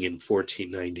starting in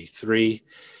 1493.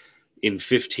 In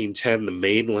 1510, the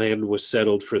mainland was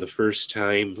settled for the first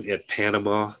time at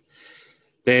Panama.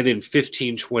 Then in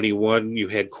 1521, you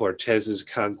had Cortez's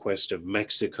conquest of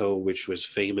Mexico, which was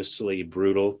famously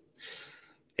brutal.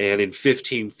 And in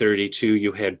 1532,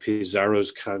 you had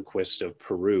Pizarro's conquest of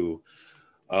Peru,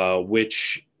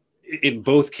 which in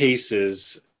both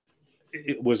cases,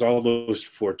 it was almost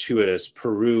fortuitous.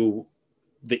 Peru,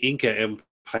 the Inca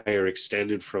Empire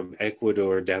extended from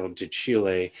Ecuador down to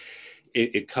Chile.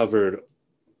 It covered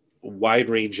a wide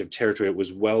range of territory. It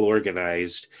was well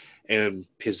organized, and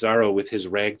Pizarro with his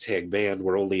ragtag band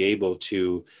were only able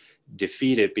to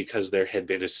defeat it because there had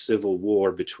been a civil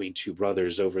war between two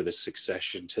brothers over the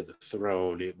succession to the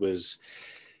throne. It was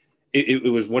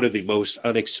it was one of the most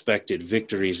unexpected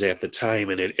victories at the time,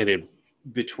 and it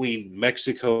between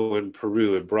Mexico and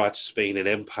Peru, it brought Spain an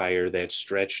empire that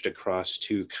stretched across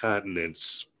 2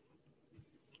 continents.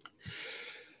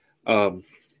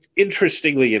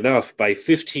 Interestingly enough, by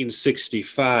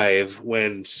 1565,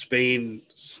 when Spain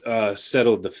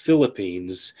settled the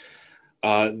Philippines,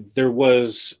 there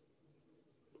was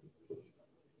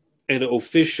an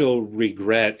official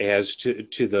regret as to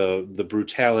the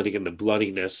brutality and the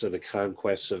bloodiness of the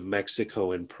conquests of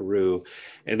Mexico and Peru.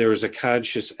 And there was a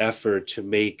conscious effort to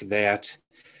make that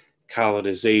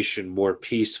colonization more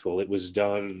peaceful. It was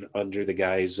done under the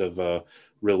guise of a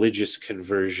religious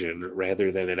conversion rather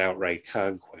than an outright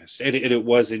conquest. And it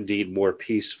was indeed more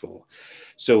peaceful.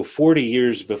 So 40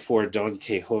 years before Don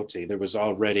Quixote, there was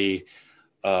already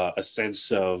a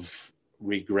sense of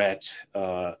regret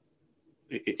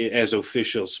as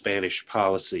official Spanish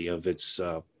policy of its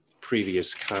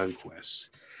previous conquests.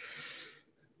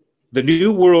 The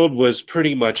New World was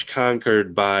pretty much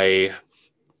conquered by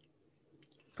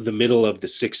the middle of the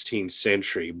 16th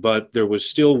century, but there was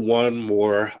still one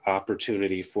more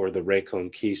opportunity for the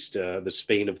Reconquista, the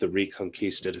Spain of the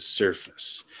Reconquista, to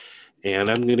surface. And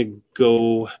I'm going to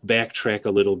go backtrack a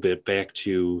little bit back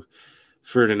to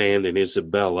Ferdinand and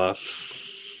Isabella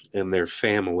and their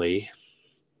family.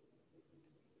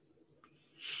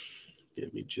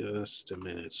 Give me just a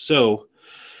minute. So,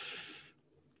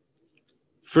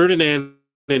 Ferdinand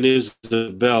and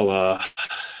Isabella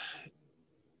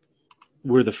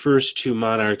were the first 2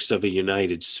 monarchs of a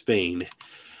united Spain,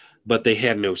 but they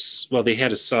had they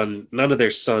had a son. None of their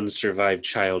sons survived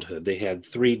childhood. They had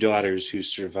 3 daughters who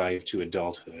survived to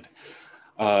adulthood,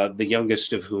 the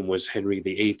youngest of whom was Henry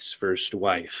VIII's first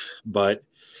wife. But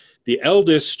the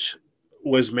eldest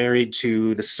was married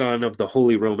to the son of the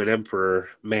Holy Roman Emperor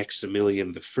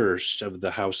Maximilian I of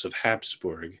the House of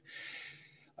Habsburg.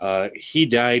 He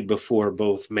died before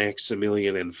both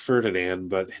Maximilian and Ferdinand,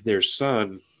 but their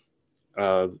son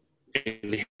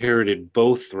inherited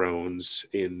both thrones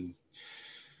in,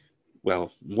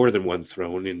 well, more than one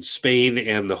throne in Spain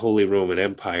and the Holy Roman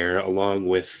Empire, along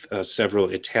with several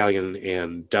Italian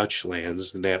and Dutch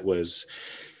lands. And that was,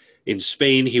 in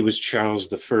Spain, he was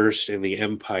Charles I. In the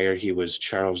Empire, he was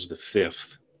Charles V.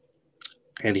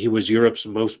 And he was Europe's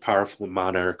most powerful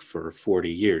monarch for 40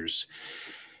 years.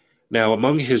 Now,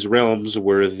 among his realms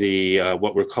were the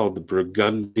what were called the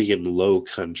Burgundian Low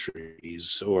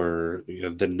Countries, or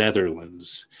the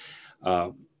Netherlands.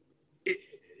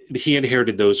 He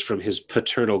inherited those from his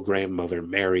paternal grandmother,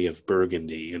 Mary of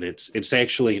Burgundy, and it's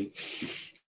actually an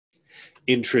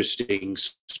interesting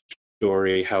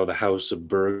story how the House of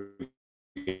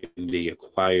Burgundy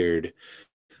acquired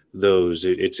those.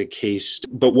 It's a case,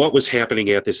 but what was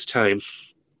happening at this time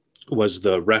was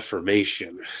the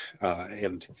Reformation,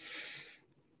 and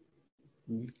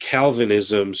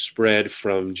Calvinism spread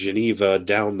from Geneva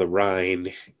down the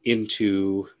Rhine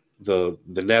into the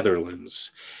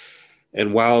Netherlands.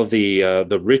 And while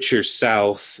the richer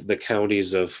south, the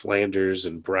counties of Flanders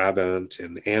and Brabant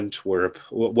and Antwerp,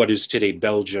 what is today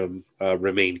Belgium,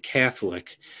 remained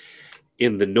Catholic,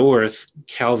 in the north,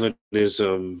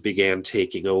 Calvinism began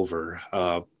taking over.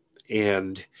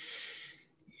 And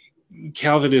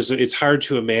Calvinism, it's hard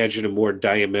to imagine a more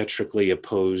diametrically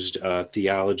opposed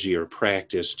theology or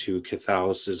practice to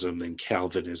Catholicism than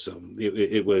Calvinism.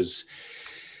 It was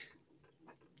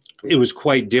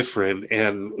quite different,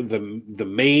 and the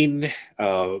main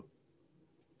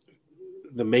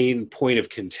point of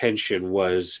contention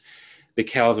was the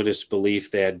Calvinist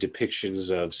belief that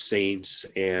depictions of saints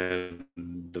and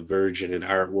the Virgin in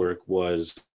artwork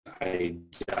was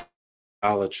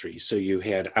idolatry. So you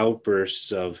had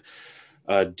outbursts of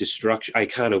destruction,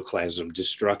 iconoclasm,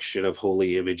 destruction of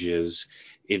holy images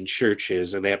in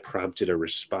churches, and that prompted a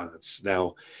response.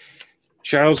 Now,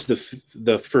 Charles the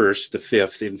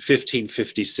Fifth, in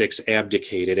 1556,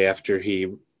 abdicated after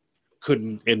he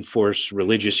couldn't enforce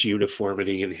religious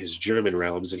uniformity in his German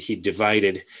realms, and he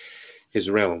divided his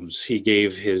realms. He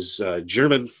gave his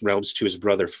German realms to his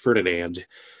brother Ferdinand,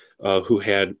 who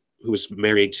was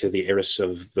married to the heiress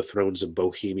of the thrones of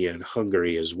Bohemia and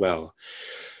Hungary as well.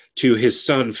 To his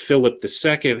son Philip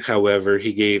II, however,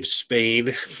 he gave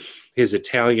Spain, his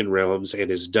Italian realms, and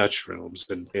his Dutch realms.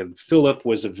 And Philip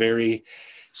was a very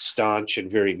staunch and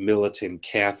very militant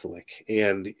Catholic,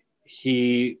 and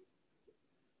he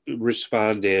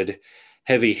responded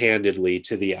heavy-handedly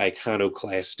to the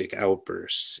iconoclastic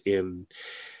outbursts. In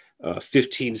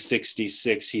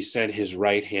 1566, he sent his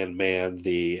right-hand man,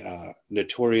 the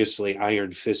notoriously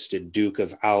iron-fisted Duke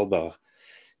of Alba,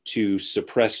 to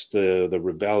suppress the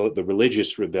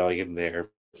religious rebellion there.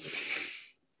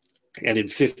 And in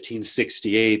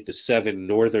 1568, the 7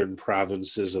 northern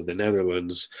provinces of the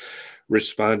Netherlands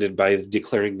responded by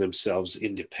declaring themselves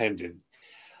independent.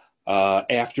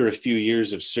 After a few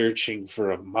years of searching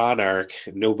for a monarch,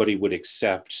 nobody would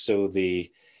accept. So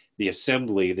the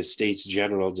assembly, the States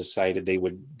General, decided they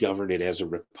would govern it as a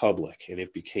republic, and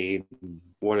it became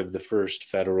one of the first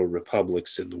federal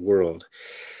republics in the world.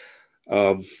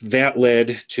 That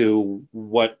led to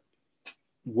what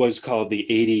was called the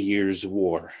 80 Years'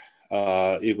 War.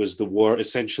 It was the war,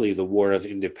 essentially the War of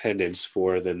Independence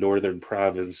for the northern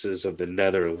provinces of the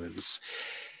Netherlands.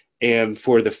 And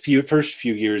for the first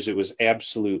few years, it was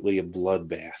absolutely a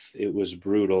bloodbath. It was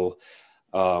brutal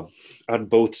on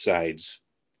both sides.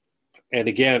 And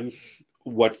again,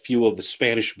 what fueled the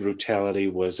Spanish brutality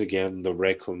was, again, the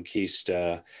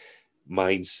Reconquista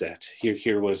mindset.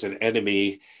 Here was an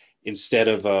enemy. Instead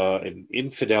of an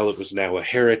infidel, it was now a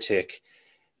heretic.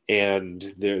 And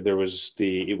it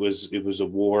was a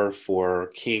war for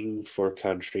king, for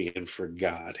country, and for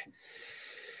God.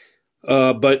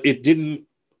 But it didn't,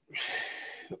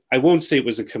 I won't say it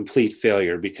was a complete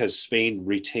failure, because Spain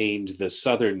retained the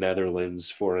southern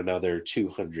Netherlands for another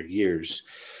 200 years.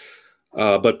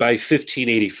 But by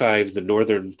 1585, the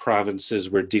northern provinces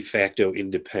were de facto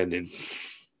independent.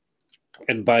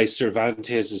 And by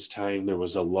Cervantes' time, there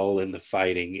was a lull in the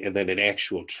fighting, and then an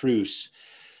actual truce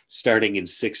starting in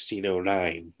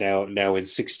 1609. Now in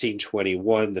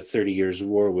 1621, the 30 Years'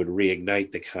 War would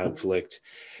reignite the conflict,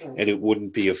 and it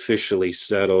wouldn't be officially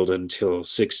settled until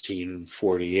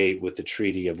 1648 with the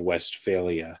Treaty of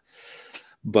Westphalia.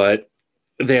 But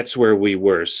that's where we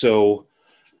were. So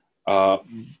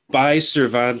by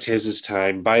Cervantes'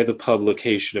 time, by the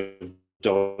publication of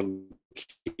Don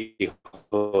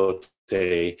Quixote,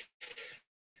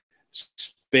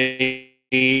 Spain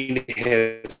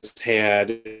has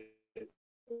had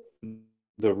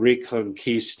the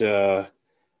Reconquista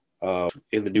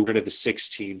in the new turn of the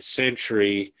 16th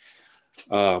century.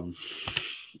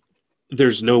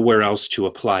 There's nowhere else to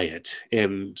apply it.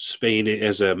 And Spain,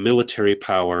 as a military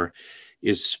power,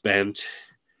 is spent.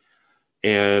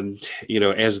 And,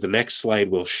 as the next slide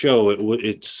will show,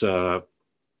 it's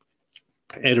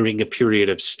entering a period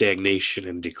of stagnation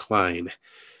and decline.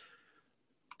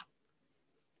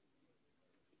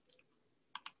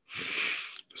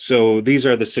 So these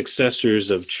are the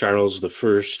successors of Charles I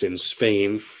in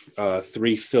Spain,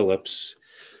 3 Philips.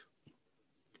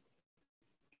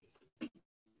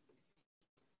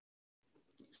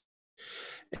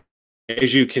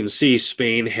 As you can see,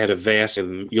 Spain had a vast,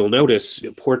 and you'll notice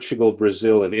Portugal,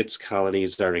 Brazil, and its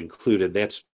colonies are included.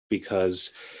 That's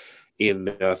because in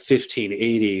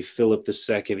 1580, Philip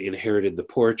II inherited the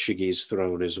Portuguese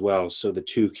throne as well. So the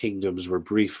two kingdoms were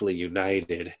briefly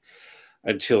united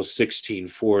until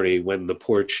 1640, when the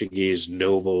Portuguese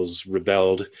nobles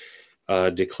rebelled,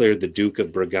 declared the Duke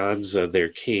of Braganza their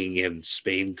king, and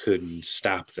Spain couldn't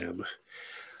stop them.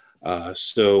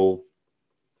 So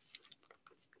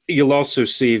you'll also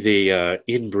see the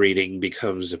inbreeding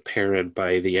becomes apparent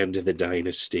by the end of the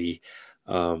dynasty.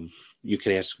 You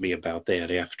can ask me about that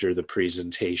after the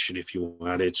presentation if you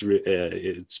want.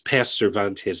 It's past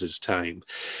Cervantes' time.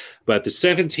 But the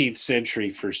 17th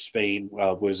century for Spain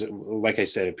was, like I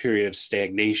said, a period of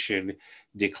stagnation,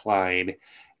 decline.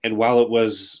 And while it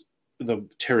was the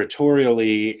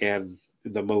territorially and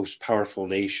the most powerful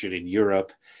nation in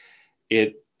Europe,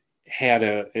 it had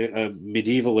a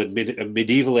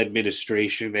medieval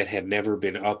administration that had never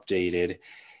been updated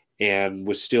and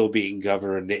was still being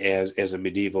governed as a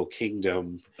medieval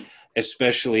kingdom,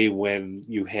 especially when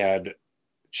you had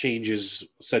changes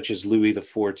such as Louis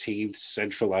XIV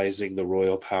centralizing the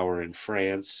royal power in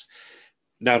France,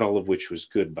 not all of which was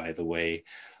good, by the way.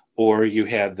 Or you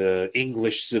had the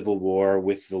English Civil War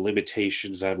with the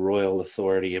limitations on royal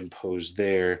authority imposed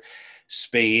there.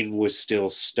 Spain was still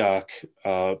stuck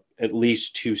at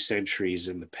least 2 centuries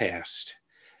in the past.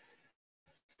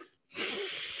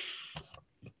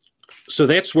 So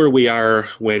that's where we are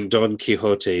when Don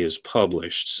Quixote is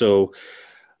published. So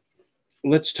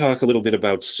let's talk a little bit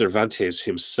about Cervantes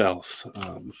himself.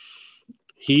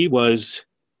 He was,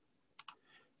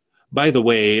 by the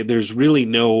way, there's really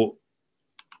no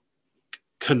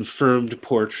confirmed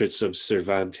portraits of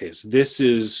Cervantes. This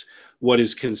is what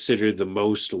is considered the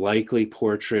most likely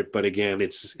portrait, but again,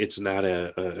 it's not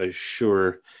a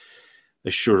sure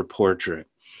portrait.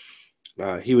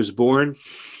 He was born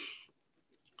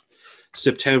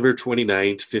September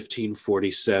 29th,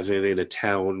 1547, in a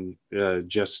town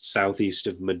just southeast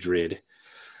of Madrid.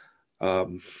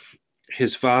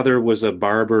 His father was a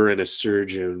barber and a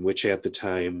surgeon, which at the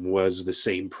time was the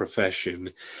same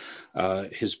profession.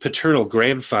 His paternal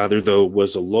grandfather, though,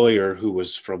 was a lawyer who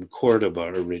was from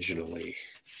Cordoba originally,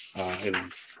 and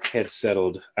had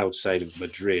settled outside of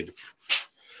Madrid.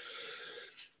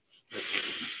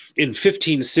 In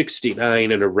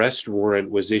 1569, an arrest warrant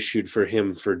was issued for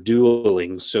him for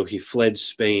dueling, so he fled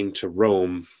Spain to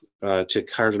Rome, to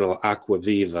Cardinal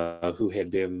Aquaviva, who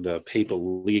had been the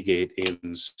papal legate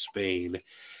in Spain,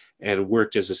 and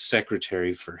worked as a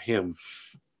secretary for him.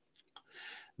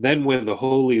 Then when the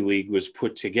Holy League was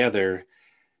put together,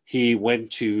 he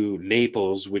went to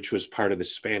Naples, which was part of the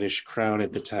Spanish crown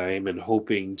at the time, and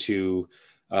hoping to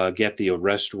get the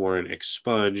arrest warrant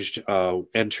expunged,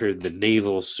 entered the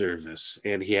naval service.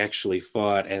 And he actually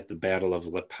fought at the Battle of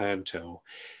Lepanto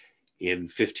in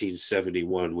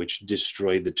 1571, which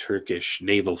destroyed the Turkish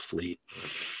naval fleet.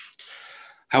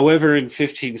 However, in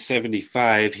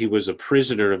 1575, he was a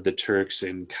prisoner of the Turks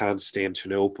in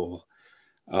Constantinople,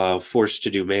 forced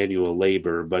to do manual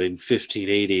labor. But in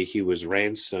 1580, he was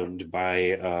ransomed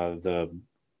by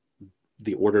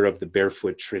the Order of the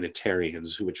Barefoot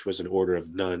Trinitarians, which was an order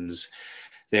of nuns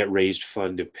that raised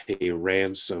fund to pay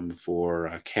ransom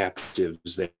for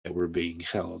captives that were being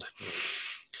held.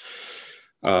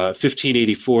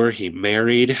 1584, he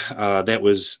married. That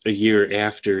was a year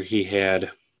after he had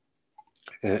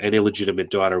an illegitimate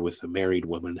daughter with a married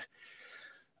woman.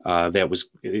 That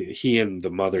was, he and the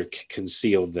mother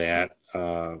concealed that.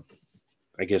 I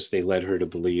guess they led her to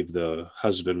believe the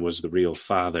husband was the real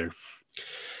father.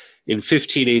 In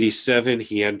 1587,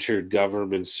 he entered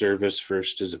government service,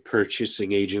 first as a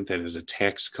purchasing agent, then as a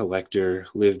tax collector,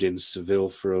 lived in Seville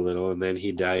for a little, and then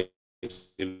he died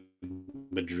in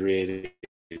Madrid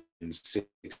in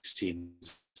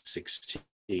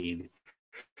 1616.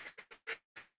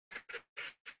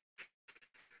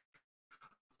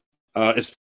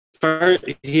 As far,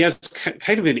 he has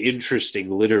kind of an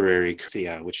interesting literary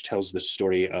career, which tells the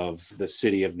story of the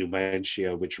city of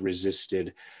Numancia, which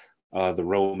resisted the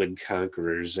Roman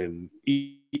conquerors, and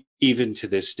even to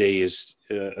this day is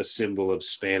a symbol of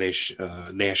Spanish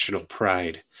national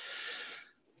pride.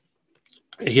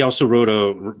 He also wrote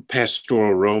a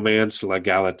pastoral romance, La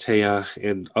Galatea,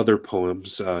 and other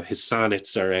poems. His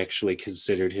sonnets are actually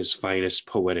considered his finest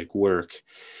poetic work.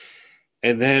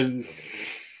 And then,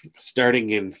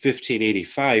 starting in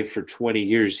 1585, for 20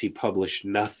 years, he published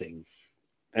nothing.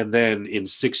 And then in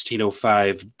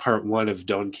 1605, part one of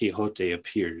Don Quixote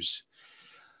appears.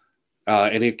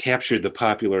 And it captured the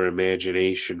popular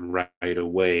imagination right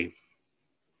away.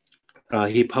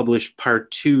 He published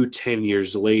part two 10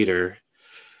 years later.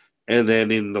 And then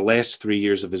in the last 3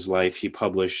 years of his life, he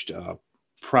published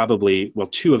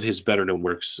two of his better known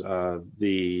works,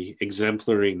 the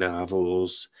exemplary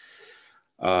novels,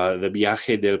 the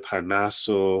Viaje del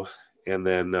Parnaso, and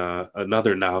then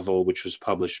another novel which was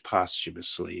published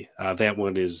posthumously. That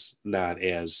one is not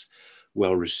as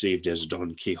well received as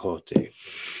Don Quixote.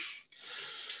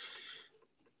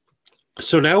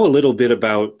 So now a little bit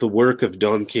about the work of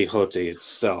Don Quixote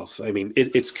itself. I mean,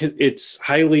 it's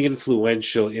highly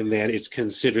influential in that it's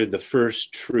considered the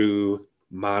first true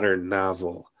modern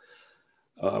novel.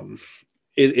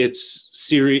 Its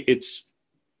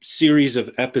series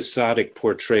of episodic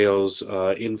portrayals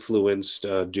influenced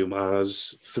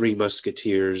Dumas' Three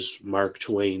Musketeers, Mark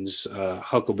Twain's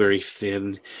Huckleberry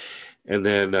Finn, and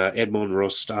then Edmond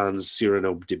Rostand's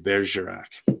Cyrano de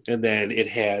Bergerac. And then it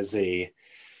has a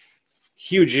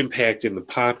huge impact in the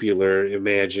popular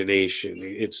imagination.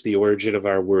 It's the origin of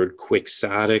our word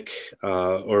quixotic,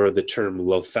 or the term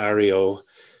Lothario,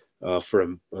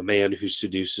 for a man who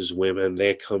seduces women.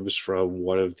 That comes from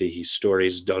one of the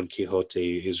stories Don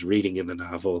Quixote is reading in the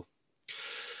novel.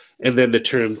 And then the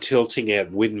term tilting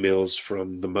at windmills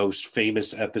from the most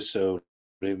famous episode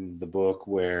in the book,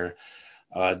 where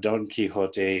Don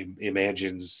Quixote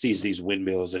sees these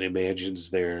windmills and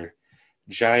imagines they're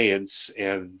giants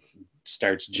and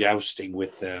starts jousting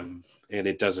with them, and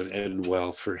it doesn't end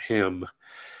well for him.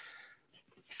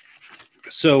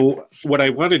 So what I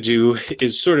want to do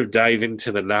is sort of dive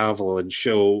into the novel and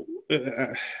show,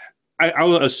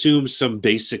 I'll assume some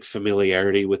basic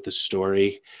familiarity with the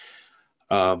story,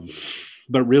 but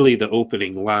really the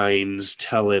opening lines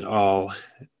tell it all.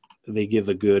 They give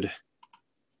a good...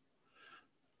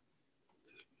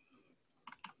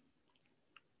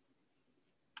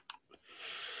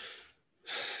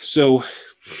 So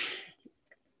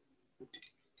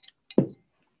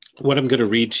what I'm going to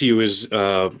read to you is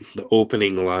the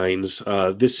opening lines.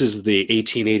 This is the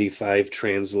 1885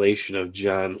 translation of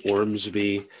John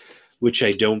Ormsby, which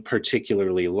I don't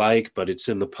particularly like, but it's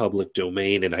in the public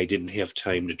domain and I didn't have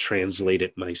time to translate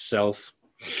it myself.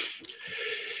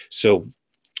 So,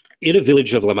 in a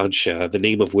village of La Mancha, the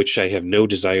name of which I have no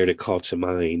desire to call to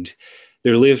mind,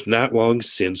 there lived not long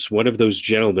since one of those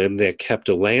gentlemen that kept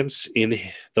a lance in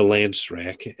the lance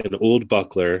rack, an old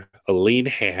buckler, a lean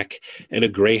hack, and a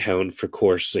greyhound for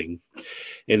coursing,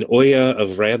 an olla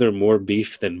of rather more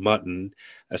beef than mutton,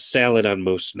 a salad on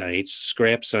most nights,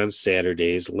 scraps on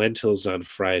Saturdays, lentils on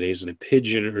Fridays, and a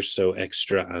pigeon or so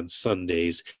extra on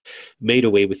Sundays, made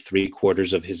away with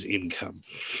 3/4 of his income.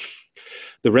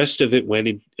 The rest of it went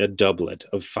in a doublet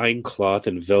of fine cloth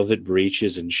and velvet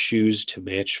breeches and shoes to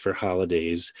match for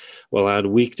holidays, while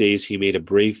on weekdays he made a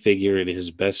brave figure in his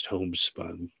best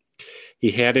homespun. He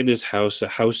had in his house a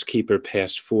housekeeper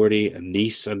past 40, a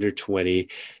niece under 20,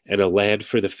 and a lad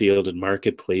for the field and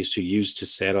marketplace who used to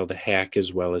saddle the hack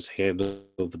as well as handle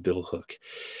the billhook.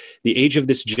 The age of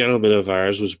this gentleman of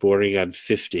ours was bordering on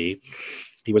 50.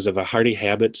 He was of a hearty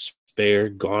habit, spare,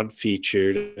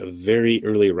 gaunt-featured, a very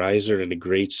early riser, and a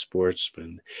great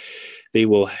sportsman. They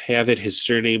will have it his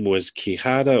surname was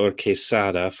Quijada or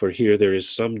Quesada, for here there is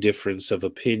some difference of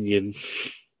opinion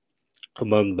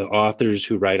among the authors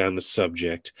who write on the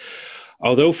subject.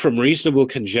 Although from reasonable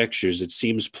conjectures it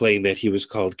seems plain that he was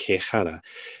called Quijada.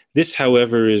 This,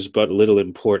 however, is but little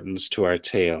importance to our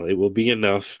tale. It will be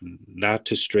enough not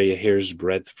to stray a hair's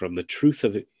breadth from the truth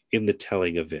of it in the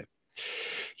telling of it.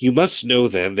 You must know,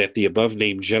 then, that the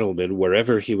above-named gentleman,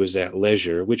 wherever he was at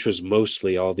leisure, which was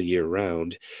mostly all the year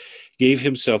round, gave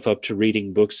himself up to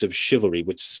reading books of chivalry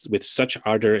with such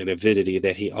ardor and avidity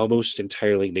that he almost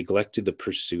entirely neglected the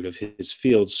pursuit of his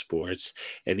field sports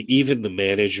and even the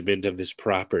management of his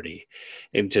property.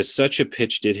 And to such a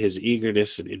pitch did his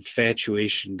eagerness and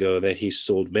infatuation go that he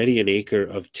sold many an acre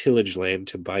of tillage land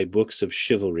to buy books of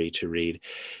chivalry to read,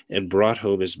 and brought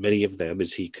home as many of them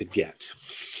as he could get.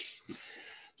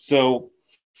 So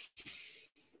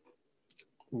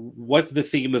what the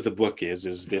theme of the book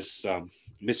is this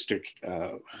Mr.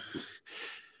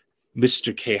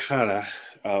 Quijada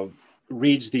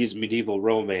reads these medieval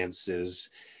romances,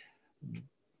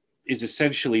 is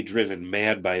essentially driven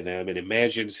mad by them, and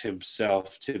imagines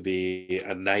himself to be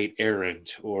a knight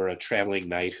errant or a traveling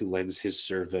knight who lends his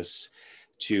service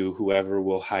to whoever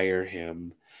will hire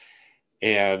him,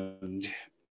 and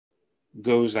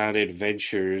goes on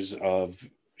adventures of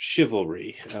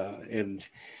chivalry. And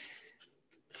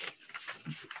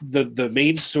the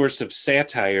main source of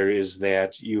satire is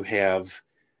that you have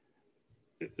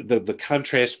the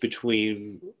contrast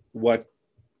between what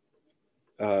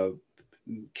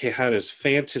Quijada's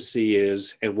fantasy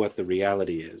is and what the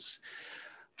reality is.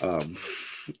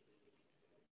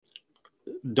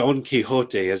 Don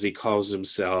Quixote, as he calls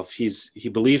himself, he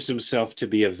believes himself to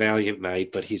be a valiant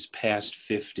knight, but he's past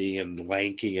 50 and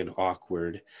lanky and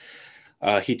awkward.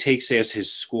 He takes as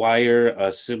his squire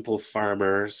a simple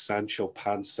farmer, Sancho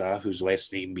Panza, whose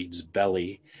last name means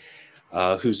belly,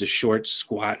 who's a short,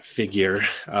 squat figure,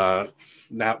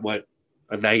 not what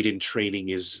a knight in training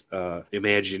is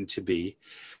imagined to be.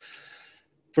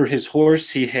 For his horse,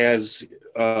 he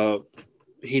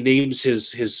names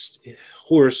his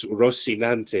horse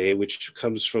Rocinante, which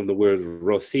comes from the word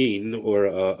rocin, or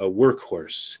a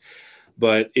workhorse.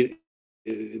 But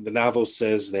the novel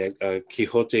says that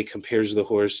Quixote compares the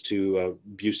horse to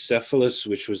Bucephalus,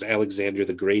 which was Alexander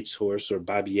the Great's horse, or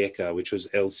Babieca, which was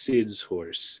El Cid's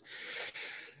horse.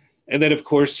 And then, of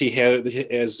course,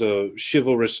 as a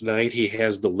chivalrous knight, he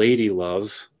has the lady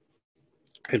love.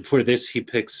 And for this, he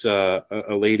picks a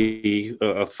lady,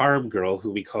 a farm girl,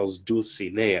 who he calls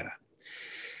Dulcinea.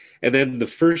 And then the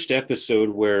first episode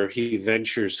where he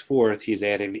ventures forth, he's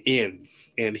at an inn.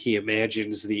 And he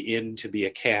imagines the inn to be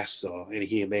a castle, and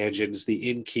he imagines the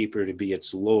innkeeper to be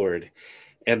its lord.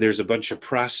 And there's a bunch of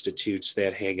prostitutes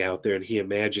that hang out there, and he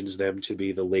imagines them to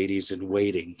be the ladies in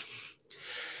waiting.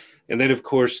 And then, of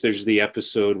course, there's the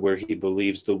episode where he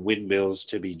believes the windmills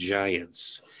to be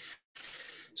giants.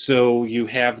 So you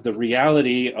have the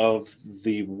reality of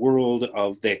the world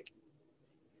of that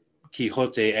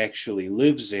Quixote actually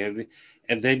lives in,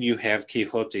 and then you have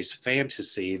Quixote's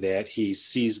fantasy that he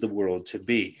sees the world to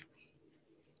be.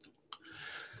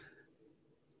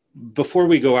 Before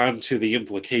we go on to the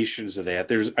implications of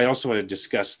that, I also want to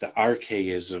discuss the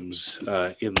archaisms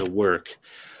in the work.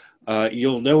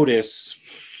 You'll notice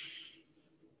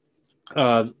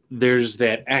there's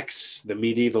that X, the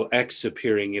medieval X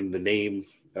appearing in the name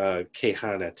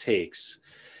Quijada takes.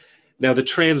 Now, the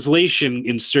translation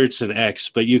inserts an X,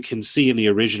 but you can see in the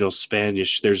original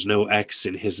Spanish, there's no X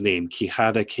in his name,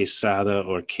 Quijada, Quesada,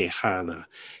 or Quejana.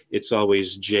 It's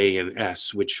always J and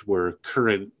S, which were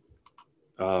current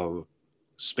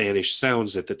Spanish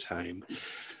sounds at the time.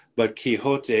 But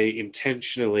Quixote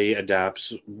intentionally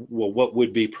adopts, well, what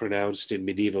would be pronounced in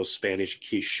medieval Spanish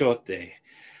Quixote,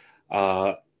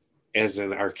 as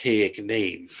an archaic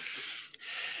name.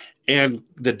 And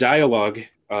the dialogue,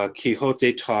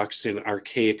 Quixote talks in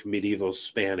archaic medieval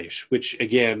Spanish, which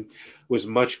again was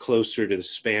much closer to the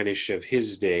Spanish of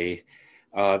his day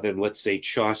than, let's say,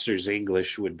 Chaucer's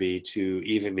English would be to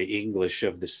even the English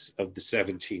of the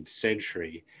 17th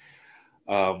century.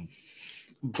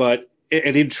 But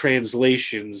and in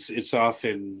translations, it's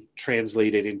often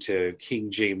translated into King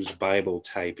James Bible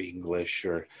type English,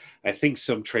 or I think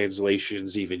some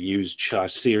translations even use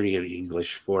Chaucerian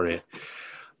English for it.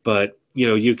 But, you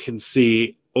know, you can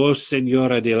see, O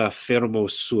Señora de la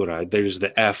Fermosura, there's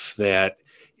the F that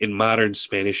in modern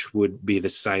Spanish would be the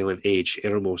silent H,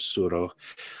 hermosuro.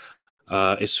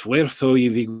 Esfuerzo y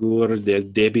vigor del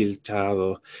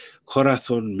debilitado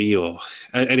corazón mío.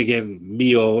 And again,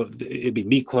 mío, it'd be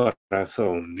mi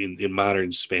corazón in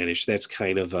modern Spanish. That's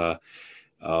kind of a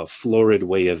florid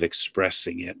way of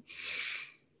expressing it.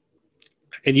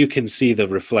 And you can see the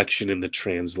reflection in the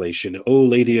translation. O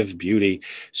Lady of Beauty,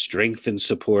 strength and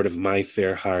support of my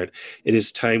fair heart, it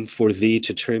is time for thee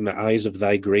to turn the eyes of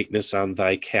thy greatness on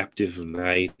thy captive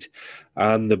knight,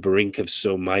 on the brink of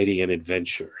so mighty an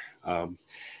adventure.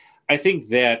 I think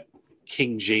that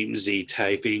King Jamesy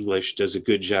type English does a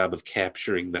good job of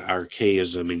capturing the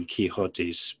archaism in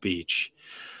Quixote's speech.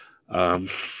 And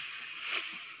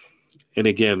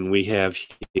again, we have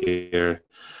here,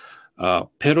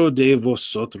 pero de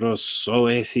vosotros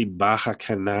soez y baja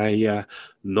canalla,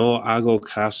 no hago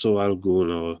caso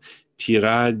alguno.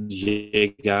 Tirad,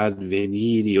 llegad,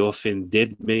 venid y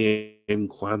ofendedme en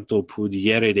cuanto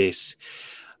pudieredes.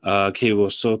 Que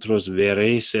vosotros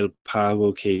veréis el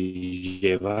pago que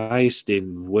lleváis de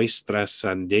vuestra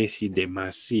sandez y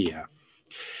demasía.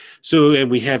 So,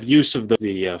 and we have use of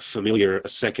the familiar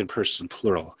second person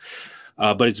plural,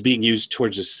 but it's being used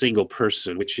towards a single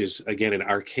person, which is, again, an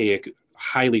archaic,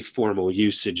 highly formal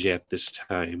usage at this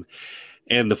time.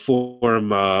 And the form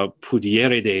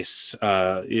pudieredes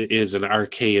is an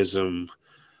archaism.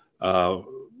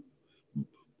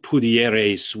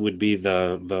 Pudieres would be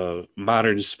the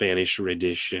modern Spanish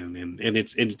rendition, and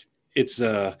it's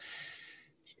a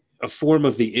form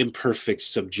of the imperfect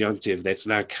subjunctive that's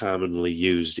not commonly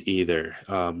used either.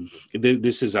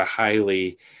 This is a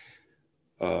highly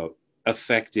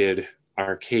affected,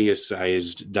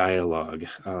 archaicized dialogue,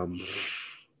 and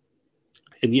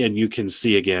you can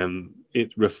see again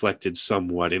it reflected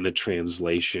somewhat in the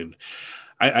translation.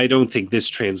 I don't think this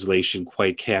translation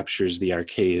quite captures the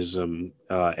archaism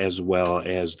as well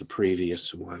as the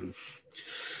previous one.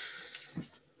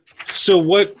 So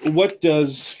what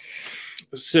does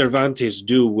Cervantes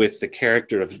do with the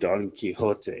character of Don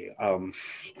Quixote?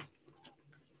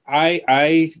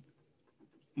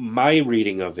 My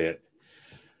reading of it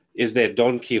is that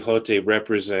Don Quixote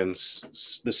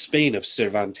represents the Spain of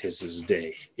Cervantes'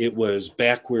 day. It was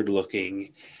backward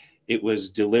looking, it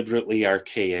was deliberately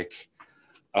archaic,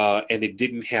 and it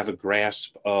didn't have a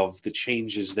grasp of the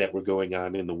changes that were going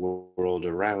on in the world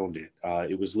around it.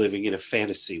 It was living in a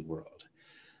fantasy world.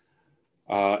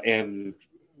 And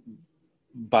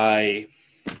by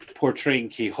portraying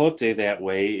Quixote that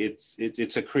way,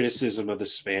 it's a criticism of the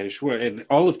Spanish world. And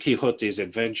all of Quixote's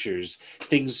adventures,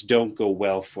 things don't go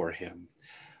well for him.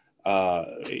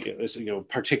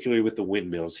 Particularly with the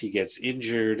windmills, he gets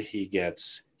injured, he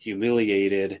gets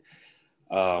humiliated.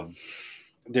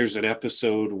 There's an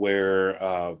episode where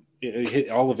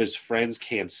all of his friends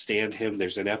can't stand him.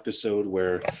 There's an episode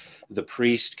where the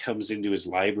priest comes into his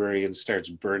library and starts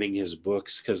burning his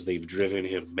books because they've driven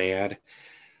him mad.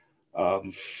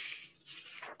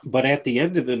 But at the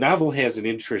end of the novel has an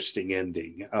interesting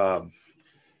ending.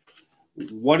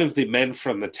 One of the men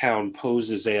from the town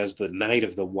poses as the Knight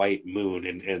of the White Moon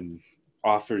and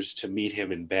offers to meet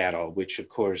him in battle, which of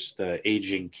course the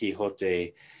aging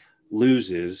Quixote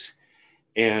loses.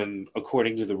 And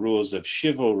according to the rules of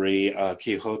chivalry,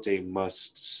 Quixote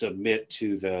must submit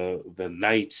to the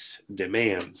knight's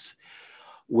demands,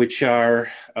 which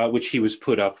he was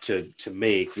put up to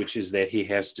make, which is that he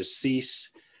has to cease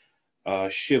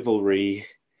chivalry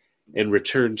and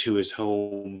return to his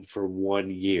home for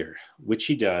 1 year, which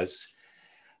he does.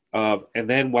 And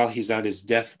then while he's on his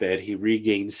deathbed, he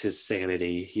regains his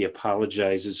sanity. He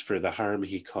apologizes for the harm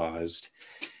he caused.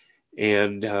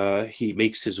 And he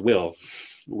makes his will,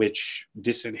 which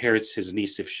disinherits his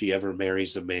niece if she ever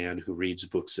marries a man who reads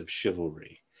books of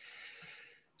chivalry.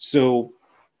 So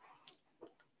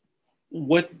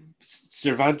what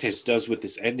Cervantes does with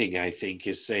this ending, I think,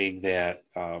 is saying that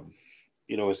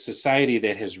a society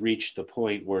that has reached the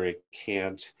point where it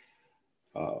can't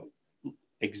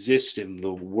exist in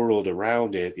the world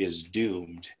around it is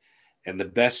doomed. And the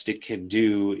best it can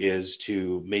do is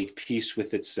to make peace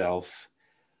with itself,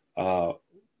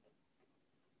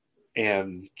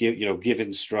 and give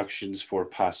instructions for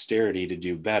posterity to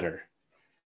do better,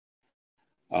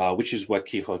 which is what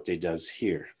Quixote does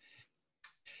here.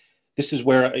 This is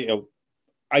where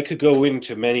I could go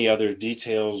into many other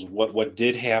details. What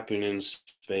did happen in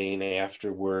Spain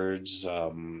afterwards?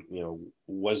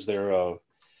 Was there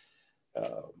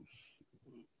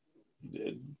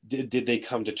did they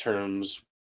come to terms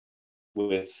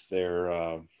with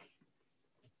their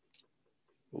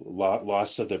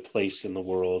loss of their place in the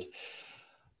world?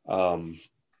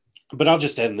 But I'll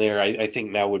just end there. I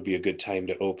think now would be a good time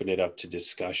to open it up to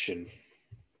discussion.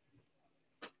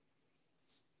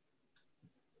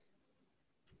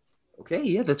 Okay,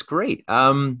 yeah, that's great.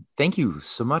 Thank you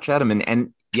so much, Adam.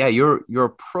 And yeah, your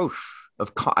approach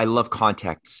of I love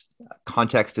context.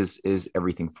 Context is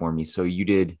everything for me. So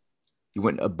you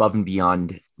went above and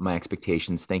beyond my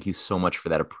expectations. Thank you so much for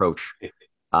that approach.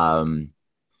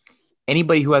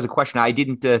 Anybody who has a question, I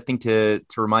didn't think to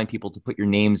remind people to put your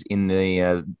names in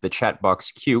the chat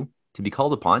box queue to be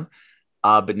called upon.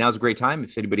 But now's a great time.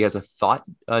 If anybody has a thought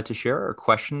to share or a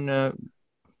question,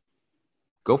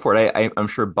 go for it. I'm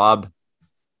sure Bob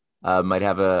might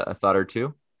have a thought or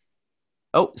two.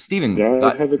 Oh, Stephen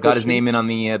got his name in on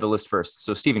the list first.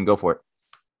 So Stephen, go for it.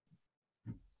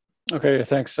 Okay,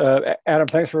 thanks. Adam,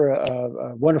 thanks for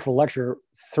a wonderful lecture.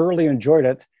 Thoroughly enjoyed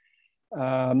it.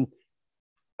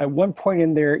 At one point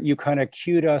in there, you kind of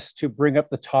cued us to bring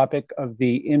up the topic of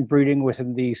the inbreeding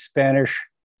within the Spanish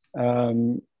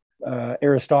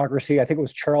aristocracy. I think it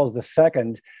was Charles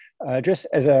II. Just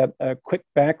as a quick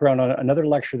background on another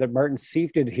lecture that Martin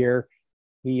Seif did here,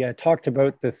 he talked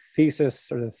about the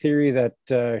thesis or the theory that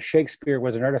Shakespeare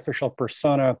was an artificial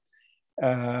persona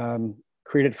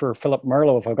created for Philip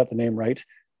Marlowe, if I've got the name right.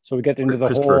 So we get into the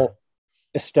whole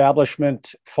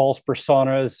establishment, false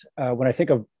personas. When I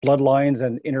think of bloodlines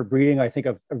and interbreeding, I think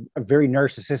of a very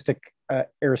narcissistic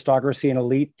aristocracy and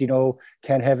elite,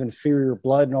 can't have inferior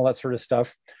blood and all that sort of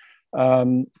stuff.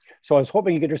 So I was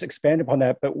hoping you could just expand upon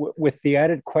that, but with the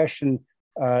added question,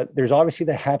 there's obviously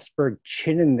the Habsburg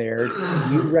chin in there.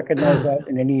 Do you recognize that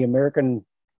in any American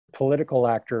political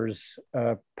actors,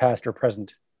 past or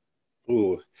present?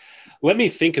 Ooh, let me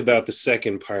think about the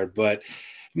second part, but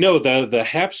no, the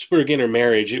Habsburg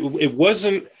intermarriage, it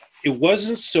wasn't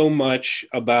so much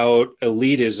about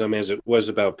elitism as it was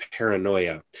about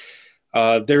paranoia.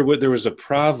 There was a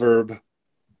proverb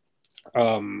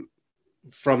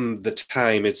from the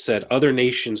time. It said, "Other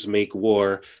nations make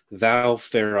war, thou,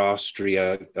 fair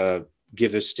Austria,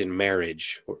 givest in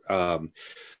marriage,"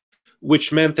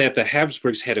 which meant that the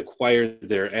Habsburgs had acquired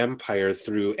their empire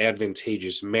through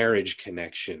advantageous marriage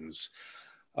connections.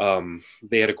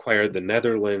 They had acquired the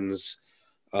Netherlands,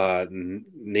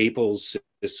 Naples,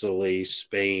 Sicily,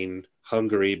 Spain,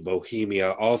 Hungary,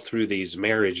 Bohemia, all through these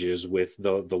marriages with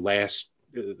the last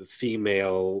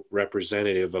female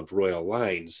representative of royal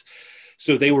lines.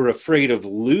 So they were afraid of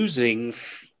losing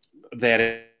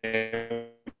that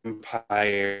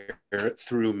empire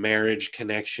through marriage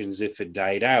connections if it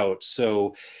died out.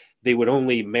 So they would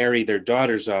only marry their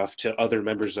daughters off to other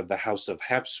members of the House of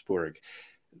Habsburg.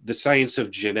 The science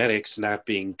of genetics not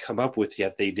being come up with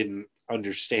yet, they didn't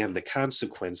understand the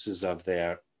consequences of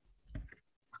that.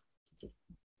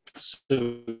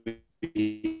 So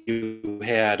you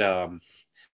had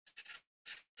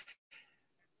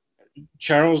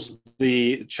Charles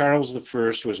the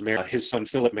First was married. His son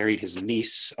Philip married his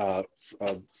niece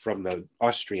from the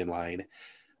Austrian line.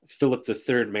 Philip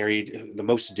III married the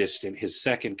most distant, his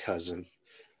second cousin.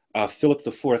 Philip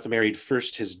IV married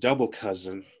first his double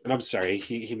cousin, and I'm sorry,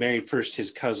 he married first his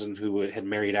cousin who had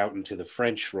married out into the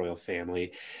French royal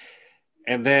family,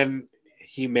 and then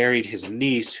he married his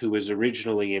niece, who was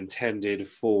originally intended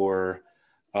for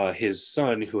his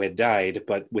son who had died,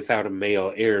 but without a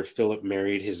male heir, Philip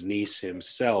married his niece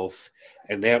himself,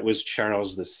 and that was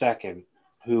Charles II,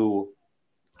 who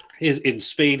is in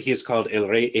Spain he is called El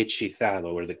Rey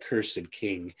Hechizado, or the Cursed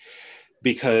King,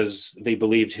 because they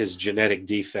believed his genetic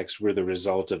defects were the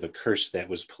result of a curse that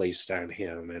was placed on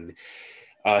him. And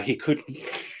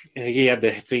he had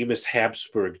the famous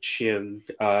Habsburg chin,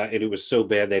 and it was so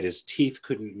bad that his teeth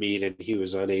couldn't meet and he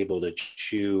was unable to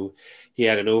chew. He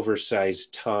had an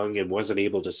oversized tongue and wasn't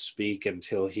able to speak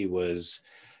until he was,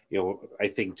 I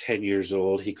think 10 years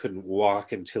old. He couldn't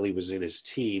walk until he was in his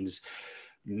teens.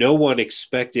 No one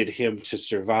expected him to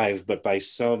survive, but by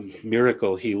some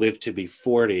miracle, he lived to be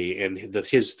 40, and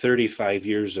his 35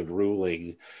 years of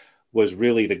ruling was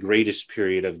really the greatest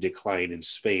period of decline in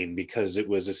Spain, because it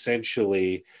was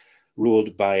essentially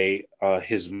ruled by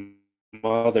his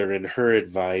mother and her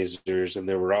advisors, and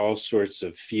there were all sorts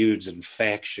of feuds and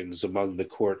factions among the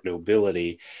court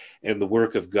nobility, and the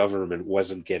work of government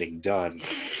wasn't getting done.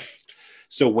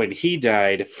 So when he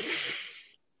died,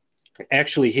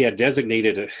 actually he had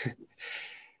designated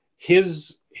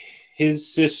his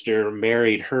sister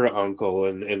married her uncle,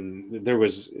 and there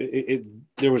was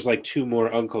like two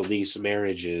more uncle niece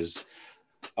marriages,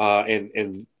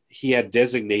 and he had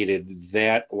designated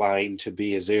that line to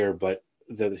be his heir, but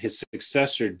his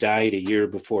successor died a year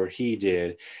before he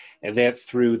did, and that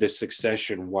threw the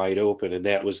succession wide open, and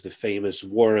that was the famous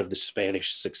War of the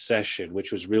Spanish Succession,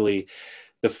 which was really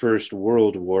the First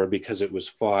World War because it was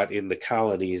fought in the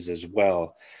colonies as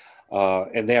well.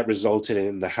 And that resulted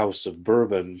in the House of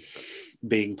Bourbon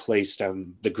being placed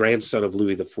on, the grandson of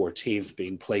Louis XIV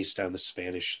being placed on the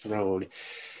Spanish throne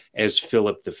as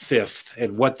Philip V.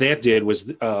 And what that did was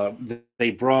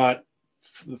they brought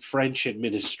French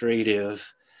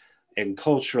administrative and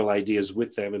cultural ideas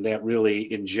with them, and that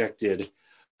really injected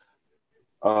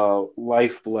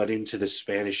lifeblood into the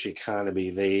Spanish economy.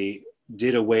 They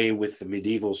did away with the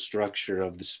medieval structure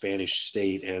of the Spanish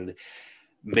state and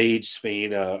made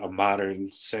Spain a modern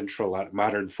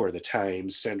for the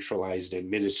times, centralized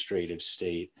administrative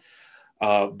state.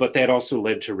 But that also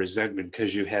led to resentment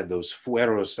because you had those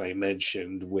fueros I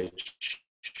mentioned, which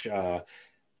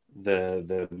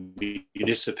the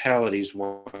municipalities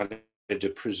wanted to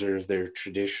preserve their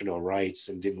traditional rights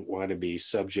and didn't want to be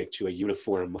subject to a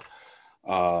uniform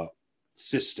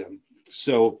system.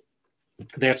 So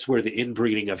that's where the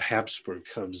inbreeding of Habsburg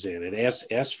comes in. And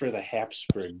as for the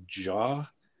Habsburg jaw,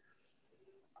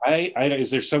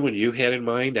 is there someone you had in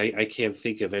mind? I can't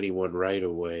think of anyone right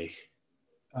away.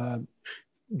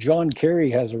 John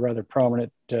Kerry has a rather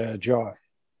prominent jaw.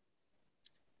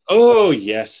 Oh,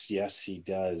 yes, he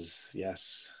does.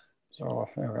 Yes. So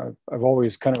I've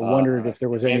always kind of wondered if there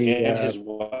was any. And his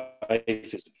wife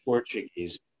is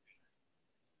Portuguese.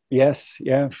 Yes,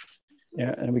 yeah.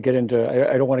 And we get into.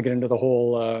 I don't want to get into the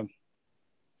whole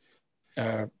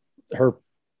her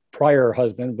prior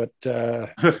husband, but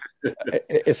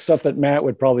it's stuff that Matt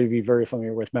would probably be very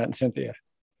familiar with, Matt and Cynthia.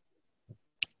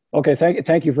 Okay,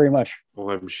 thank you very much. Oh,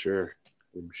 I'm sure.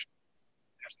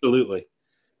 Absolutely.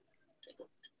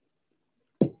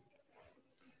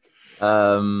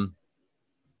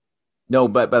 No,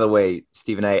 but by the way,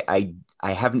 Stephen, I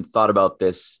haven't thought about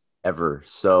this ever.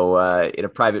 So in a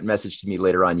private message to me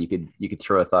later on, you could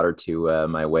throw a thought or two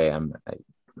my way.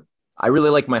 I really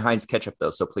like my Heinz ketchup though,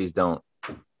 so please don't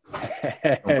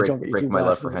break my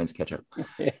love for Heinz ketchup.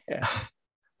 Ian,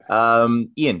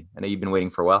 I know you've been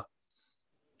waiting for a while.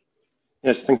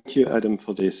 Yes, thank you, Adam,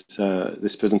 for this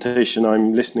this presentation.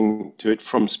 I'm listening to it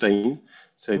from Spain,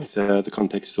 so it's the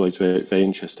context is always very, very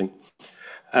interesting.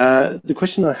 The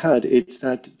question I had is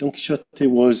that Don Quixote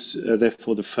was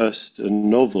therefore the first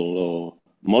novel or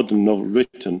modern novel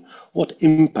written. What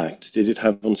impact did it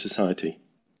have on society,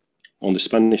 on the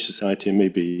Spanish society, and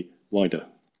maybe wider?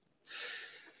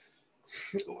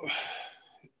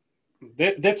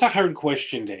 That's a hard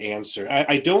question to answer.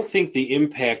 I don't think the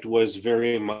impact was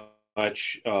very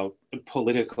much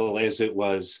political as it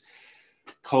was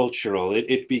cultural.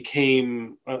 It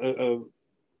became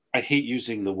I hate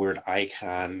using the word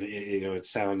icon. It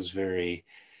sounds very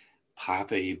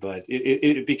poppy, but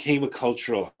it became a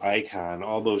cultural icon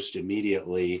almost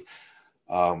immediately.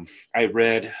 I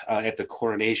read at the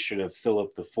coronation of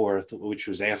Philip IV, which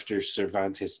was after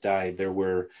Cervantes died, there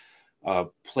were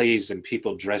plays and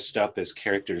people dressed up as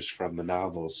characters from the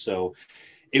novels. So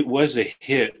it was a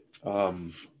hit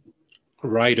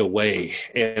right away.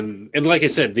 And like I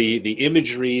said, the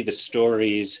imagery, the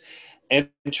stories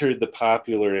entered the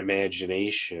popular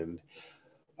imagination.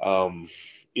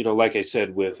 Like I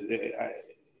said,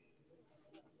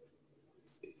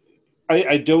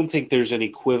 I don't think there's an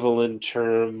equivalent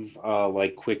term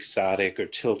like quixotic or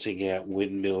tilting at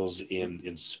windmills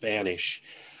in Spanish.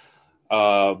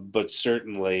 But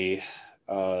certainly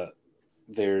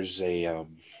there's a,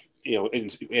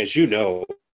 as you know,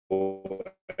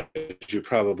 as you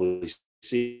probably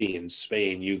see in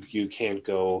Spain, you can't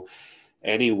go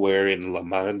anywhere in La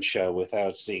Mancha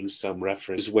without seeing some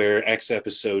reference where X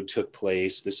episode took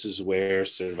place. This is where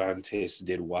Cervantes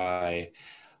did Y.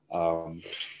 I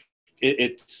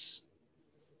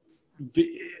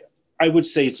would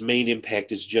say its main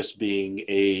impact is just being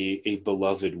a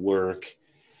beloved work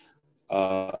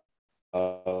that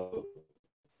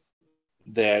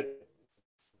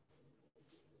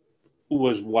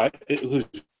was whose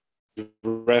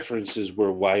references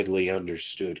were widely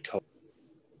understood.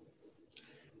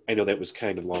 I know that was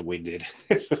kind of long-winded.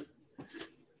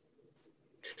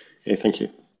 Okay, thank you.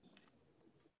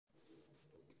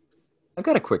 I've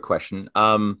got a quick question.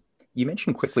 You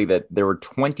mentioned quickly that there were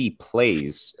 20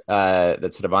 plays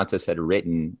that Cervantes had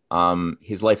written.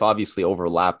 His life obviously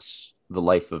overlaps the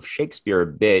life of Shakespeare a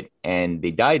bit, and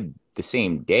they died the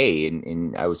same day.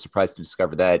 And I was surprised to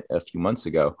discover that a few months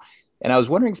ago. And I was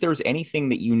wondering if there was anything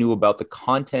that you knew about the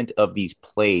content of these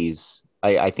plays.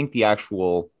 I think the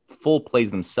actual full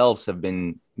plays themselves have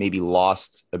been maybe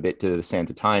lost a bit to the sands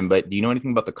of time, but do you know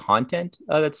anything about the content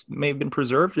that's may have been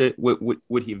preserved?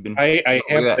 Would he have been? I Look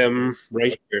have at that. them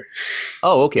right here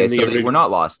Oh, okay. in the So they were original.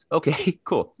 not lost. Okay,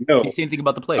 cool. Can you No. say anything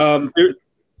about the plays?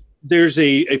 There's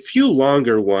a few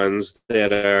longer ones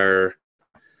that are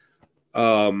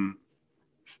I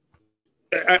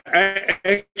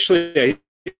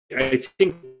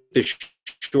think the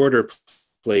shorter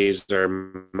plays are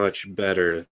much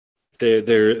better.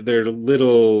 They're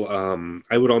little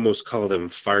I would almost call them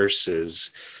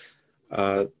farces.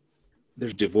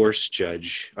 There's Divorce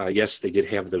Judge. Yes, they did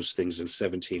have those things in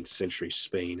 17th century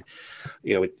Spain.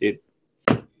 You know,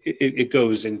 it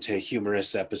goes into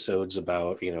humorous episodes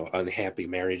about, you know, unhappy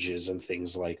marriages and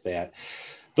things like that.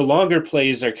 The longer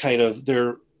plays are kind of,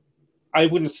 I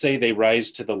wouldn't say they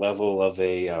rise to the level of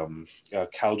a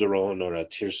Calderon or a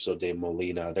Tirso de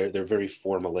Molina. They're very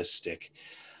formalistic.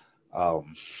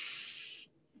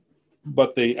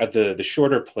 But the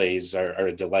shorter plays are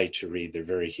a delight to read. They're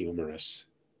very humorous.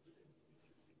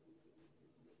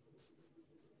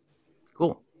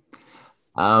 Cool.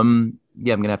 Yeah, I'm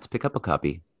gonna have to pick up a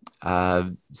copy.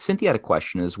 Cynthia had a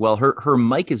question as well. Her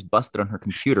mic is busted on her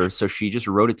computer, so she just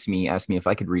wrote it to me, asked me if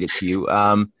I could read it to you.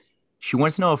 She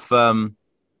wants to know if hold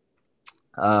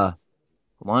on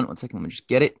one second, let me just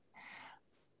get it.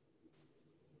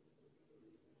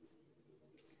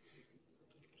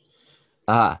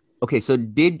 Okay. So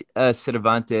did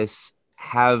Cervantes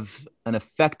have an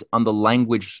effect on the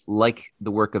language like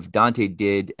the work of Dante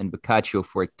did and Boccaccio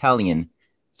for Italian?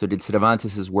 So did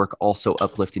Cervantes' work also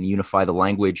uplift and unify the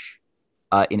language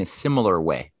in a similar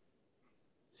way?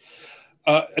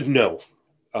 No,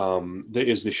 that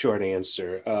is the short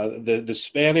answer. The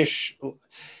Spanish,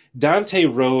 Dante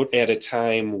wrote at a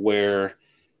time where,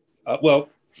 so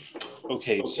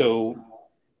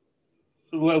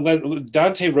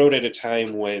Dante wrote at a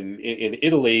time when in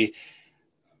Italy,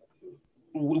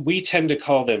 we tend to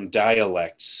call them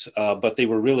dialects, but they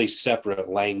were really separate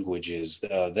languages.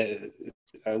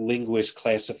 Linguists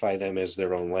classify them as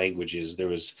their own languages. There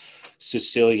was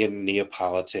Sicilian,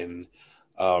 Neapolitan,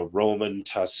 Roman,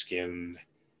 Tuscan,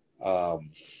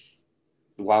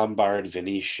 Lombard,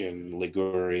 Venetian,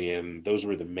 Ligurian. Those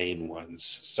were the main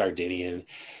ones, Sardinian.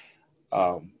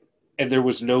 And there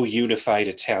was no unified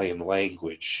Italian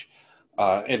language.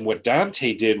 And what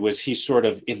Dante did was he sort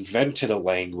of invented a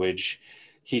language.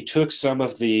 He took some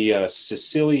of the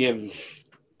Sicilian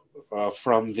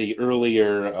from the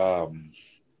earlier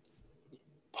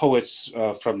poets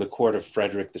from the court of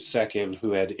Frederick II,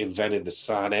 who had invented the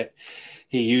sonnet.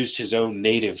 He used his own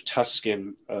native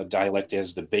Tuscan dialect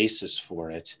as the basis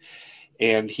for it.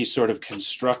 And he sort of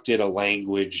constructed a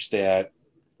language that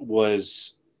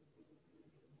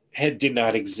did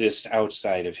not exist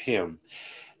outside of him.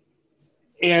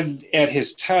 And at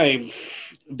his time,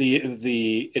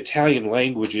 the Italian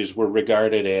languages were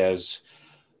regarded as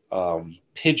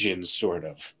pidgins, sort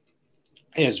of,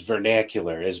 as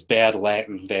vernacular, as bad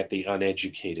Latin that the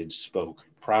uneducated spoke.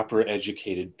 Proper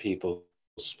educated people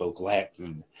spoke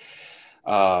Latin.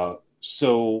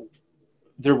 So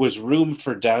there was room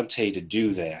for Dante to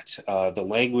do that. The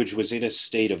language was in a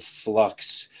state of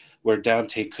flux where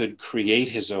Dante could create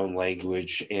his own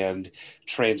language and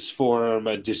transform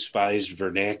a despised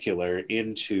vernacular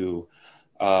into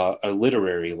a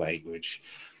literary language.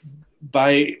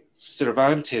 By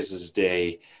Cervantes'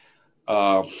 day,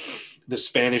 the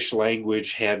Spanish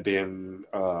language had been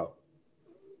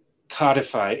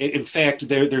codified. In fact,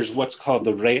 there's what's called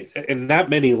and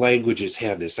not many languages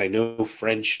have this. I know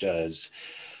French does,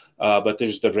 but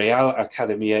there's the Real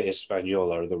Academia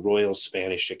Española, or the Royal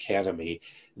Spanish Academy.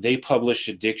 They publish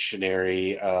a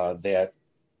dictionary that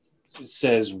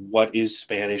says what is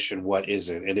Spanish and what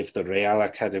isn't. And if the Real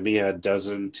Academia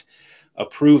doesn't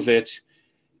approve it,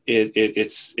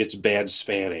 it's bad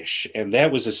Spanish. And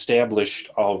that was established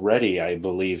already, I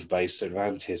believe, by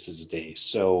Cervantes' day.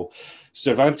 So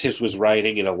Cervantes was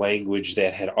writing in a language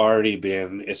that had already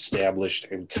been established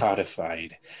and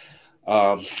codified.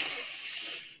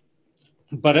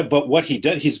 But what he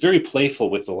does, he's very playful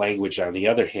with the language, on the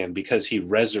other hand, because he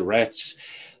resurrects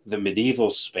the medieval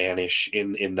Spanish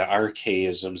in the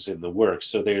archaisms in the work.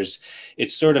 So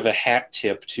it's sort of a hat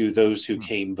tip to those who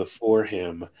came before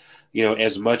him,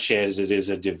 as much as it is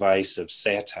a device of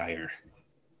satire.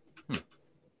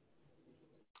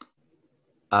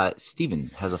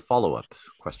 Stephen has a follow-up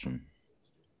question.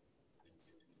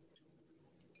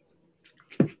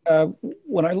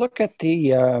 When I look at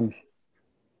the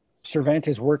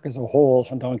Cervantes' work as a whole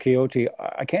on Don Quixote,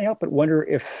 I can't help but wonder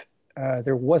if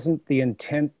there wasn't the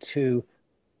intent to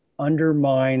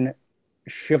undermine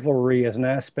chivalry as an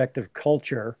aspect of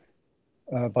culture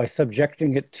by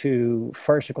subjecting it to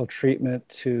farcical treatment,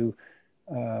 to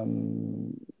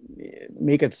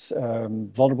make it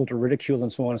vulnerable to ridicule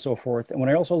and so on and so forth. And when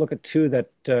I also look at too that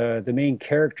the main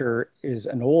character is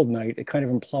an old knight, it kind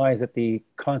of implies that the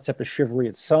concept of chivalry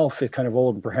itself is kind of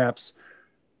old and perhaps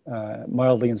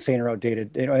mildly insane or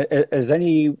outdated. Has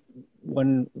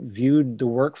anyone viewed the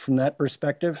work from that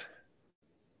perspective?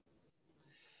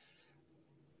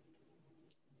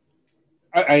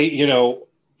 I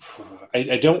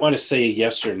don't want to say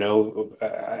yes or no.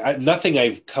 Nothing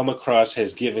I've come across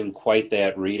has given quite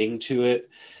that reading to it,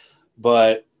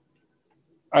 but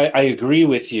I agree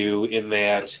with you in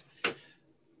that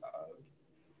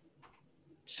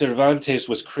Cervantes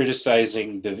was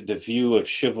criticizing the view of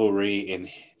chivalry in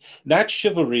not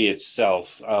chivalry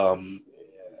itself.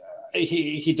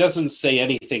 He doesn't say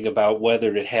anything about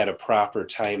whether it had a proper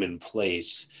time and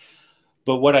place.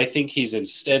 But what I think he's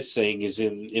instead saying is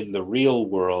in the real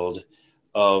world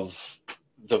of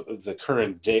the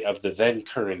current day, of the then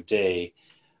current day,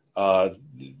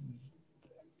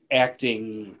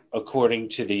 acting according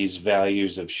to these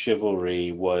values of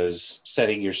chivalry was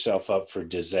setting yourself up for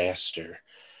disaster.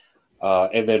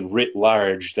 And then writ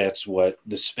large, that's what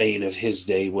the Spain of his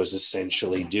day was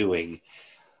essentially doing.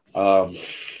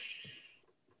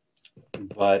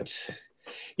 But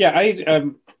yeah,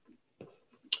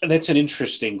 that's an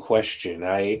interesting question.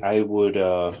 I'd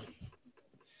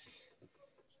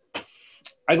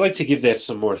like to give that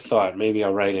some more thought. Maybe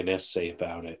I'll write an essay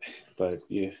about it. But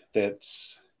yeah,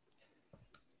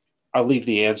 I'll leave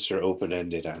the answer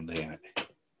open-ended on that.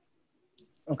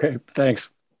 Okay, thanks.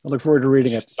 I look forward to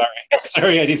reading it.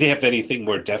 Sorry, I didn't have anything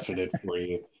more definite for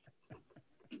you.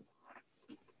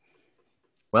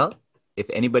 Well, if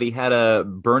anybody had a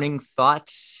burning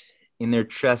thought in their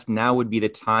chest, now would be the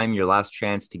time, your last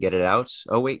chance to get it out.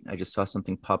 Oh, wait, I just saw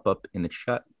something pop up in the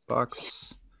chat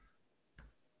box.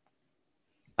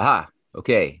 Ah,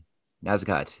 okay.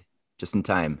 Nazgat, just in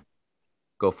time.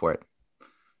 Go for it.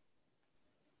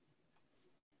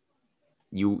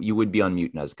 You would be on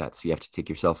mute, Nazgat, so you have to take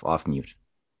yourself off mute.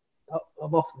 Oh,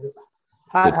 I'm off mute.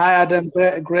 Hi, Adam.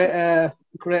 Great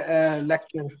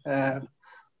lecture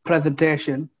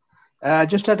presentation.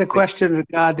 Just had a question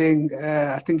regarding,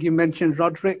 I think you mentioned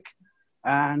Roderick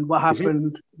and what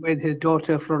happened with his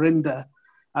daughter Florinda.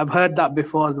 I've heard that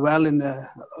before as well in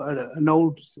an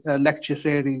old lecture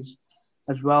series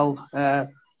as well. I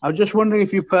was just wondering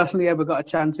if you personally ever got a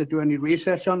chance to do any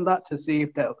research on that to see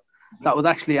if that was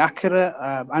actually accurate.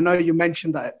 I know you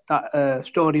mentioned that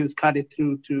story was carried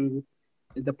through to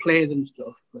the plays and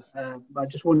stuff, but I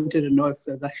just wanted to know if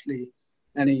there's actually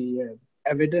any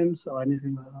evidence or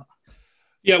anything like that.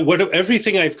 Yeah,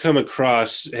 everything I've come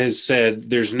across has said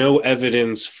there's no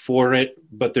evidence for it,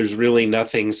 but there's really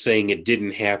nothing saying it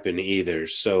didn't happen either.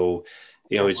 So,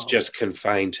 it's just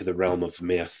confined to the realm of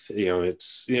myth.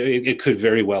 It could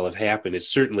very well have happened. It's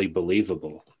certainly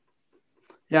believable.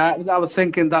 Yeah, I was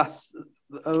thinking that's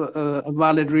a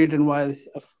valid reason why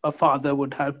a father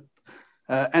would have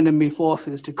enemy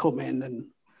forces to come in and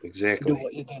exactly do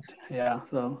what you did. Yeah,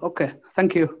 so, okay.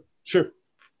 Thank you. Sure.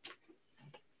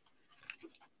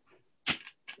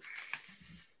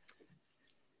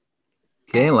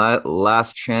 Okay,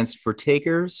 last chance for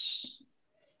takers.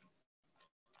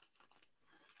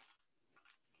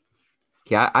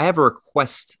 Okay, I have a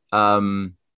request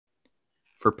for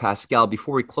Pascal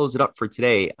before we close it up for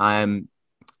today.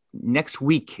 Next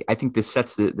week, I think this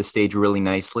sets the stage really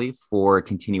nicely for a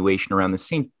continuation around the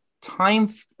same time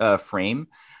frame,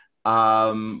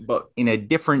 but in a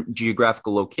different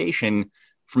geographical location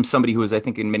from somebody who is, I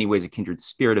think, in many ways a kindred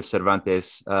spirit of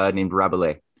Cervantes, named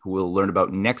Rabelais, who we'll learn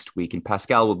about next week. And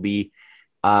Pascal will be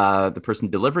the person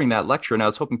delivering that lecture. And I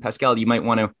was hoping, Pascal, you might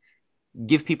want to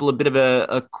give people a bit of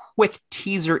a quick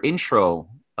teaser intro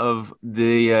of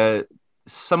the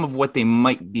some of what they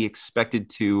might be expected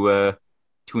to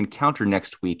encounter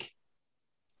next week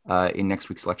in next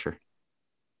week's lecture.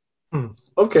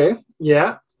 Okay,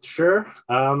 yeah, sure.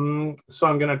 So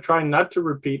I'm going to try not to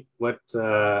repeat what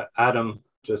Adam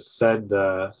just said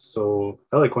so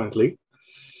eloquently.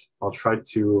 I'll try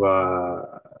to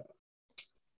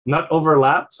not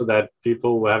overlap, so that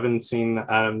people who haven't seen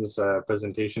Adam's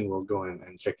presentation will go in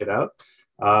and check it out.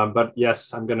 But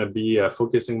yes, I'm going to be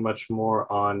focusing much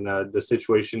more on the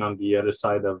situation on the other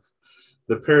side of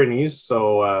the Pyrenees.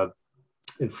 So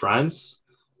in France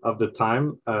of the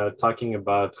time, talking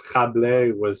about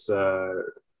Rabelais was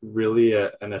really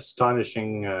an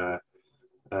astonishing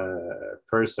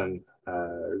person,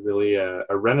 really a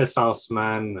Renaissance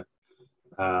man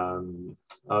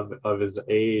of his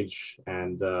age.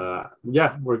 And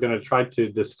yeah, we're going to try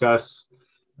to discuss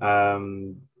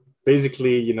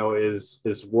basically, you know,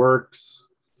 his works,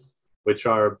 which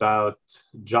are about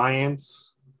giants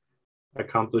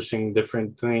accomplishing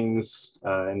different things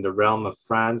in the realm of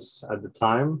France at the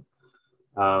time,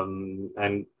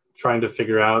 and trying to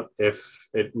figure out if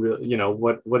it really, you know,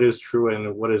 what is true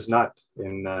and what is not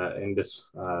in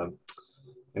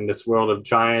this world of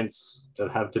giants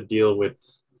that have to deal with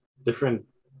different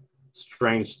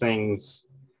strange things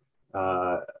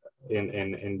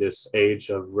in this age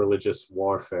of religious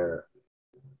warfare.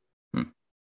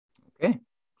 Okay,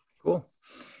 cool.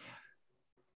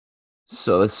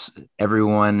 So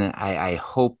everyone, I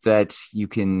hope that you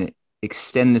can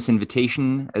extend this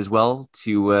invitation as well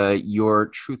to your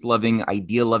truth-loving,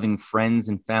 idea-loving friends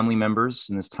and family members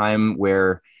in this time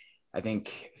where I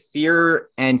think fear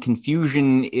and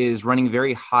confusion is running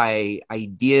very high.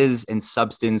 Ideas and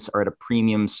substance are at a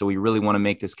premium. So we really want to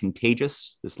make this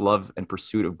contagious, this love and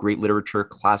pursuit of great literature,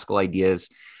 classical ideas,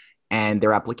 and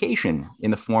their application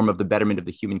in the form of the betterment of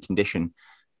the human condition.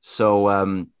 So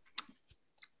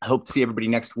I hope to see everybody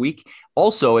next week.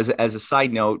 Also, as a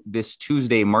side note, this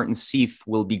Tuesday, Martin Seif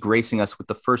will be gracing us with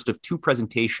the first of two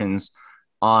presentations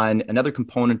on another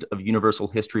component of universal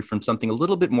history from something a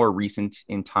little bit more recent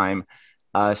in time,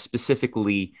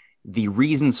 specifically the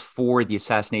reasons for the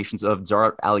assassinations of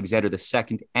Tsar Alexander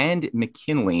II and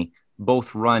McKinley,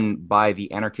 both run by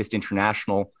the Anarchist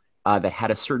International, that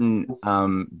had a certain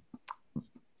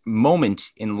moment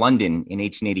in London in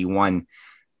 1881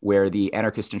 where the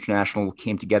Anarchist International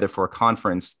came together for a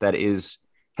conference that has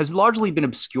largely been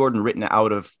obscured and written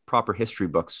out of proper history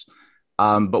books.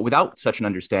 But without such an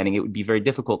understanding, it would be very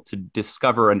difficult to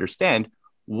discover or understand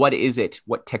what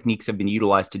techniques have been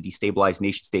utilized to destabilize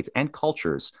nation states and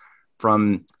cultures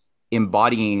from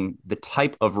embodying the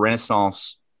type of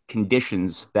Renaissance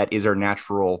conditions that is our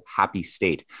natural happy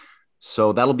state.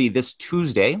 So that'll be this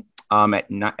Tuesday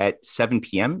at 7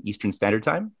 p.m. Eastern Standard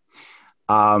Time.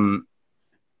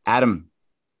 Adam,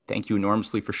 thank you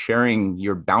enormously for sharing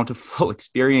your bountiful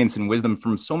experience and wisdom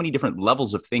from so many different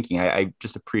levels of thinking. I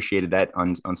just appreciated that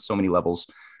on so many levels.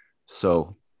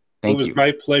 So thank you. It was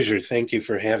my pleasure. Thank you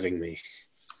for having me.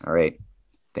 All right.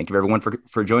 Thank you everyone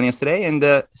for joining us today,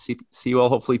 and see you all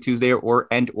hopefully Tuesday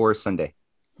or Sunday.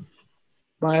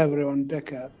 Bye everyone. Take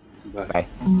care. Bye.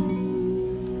 Bye.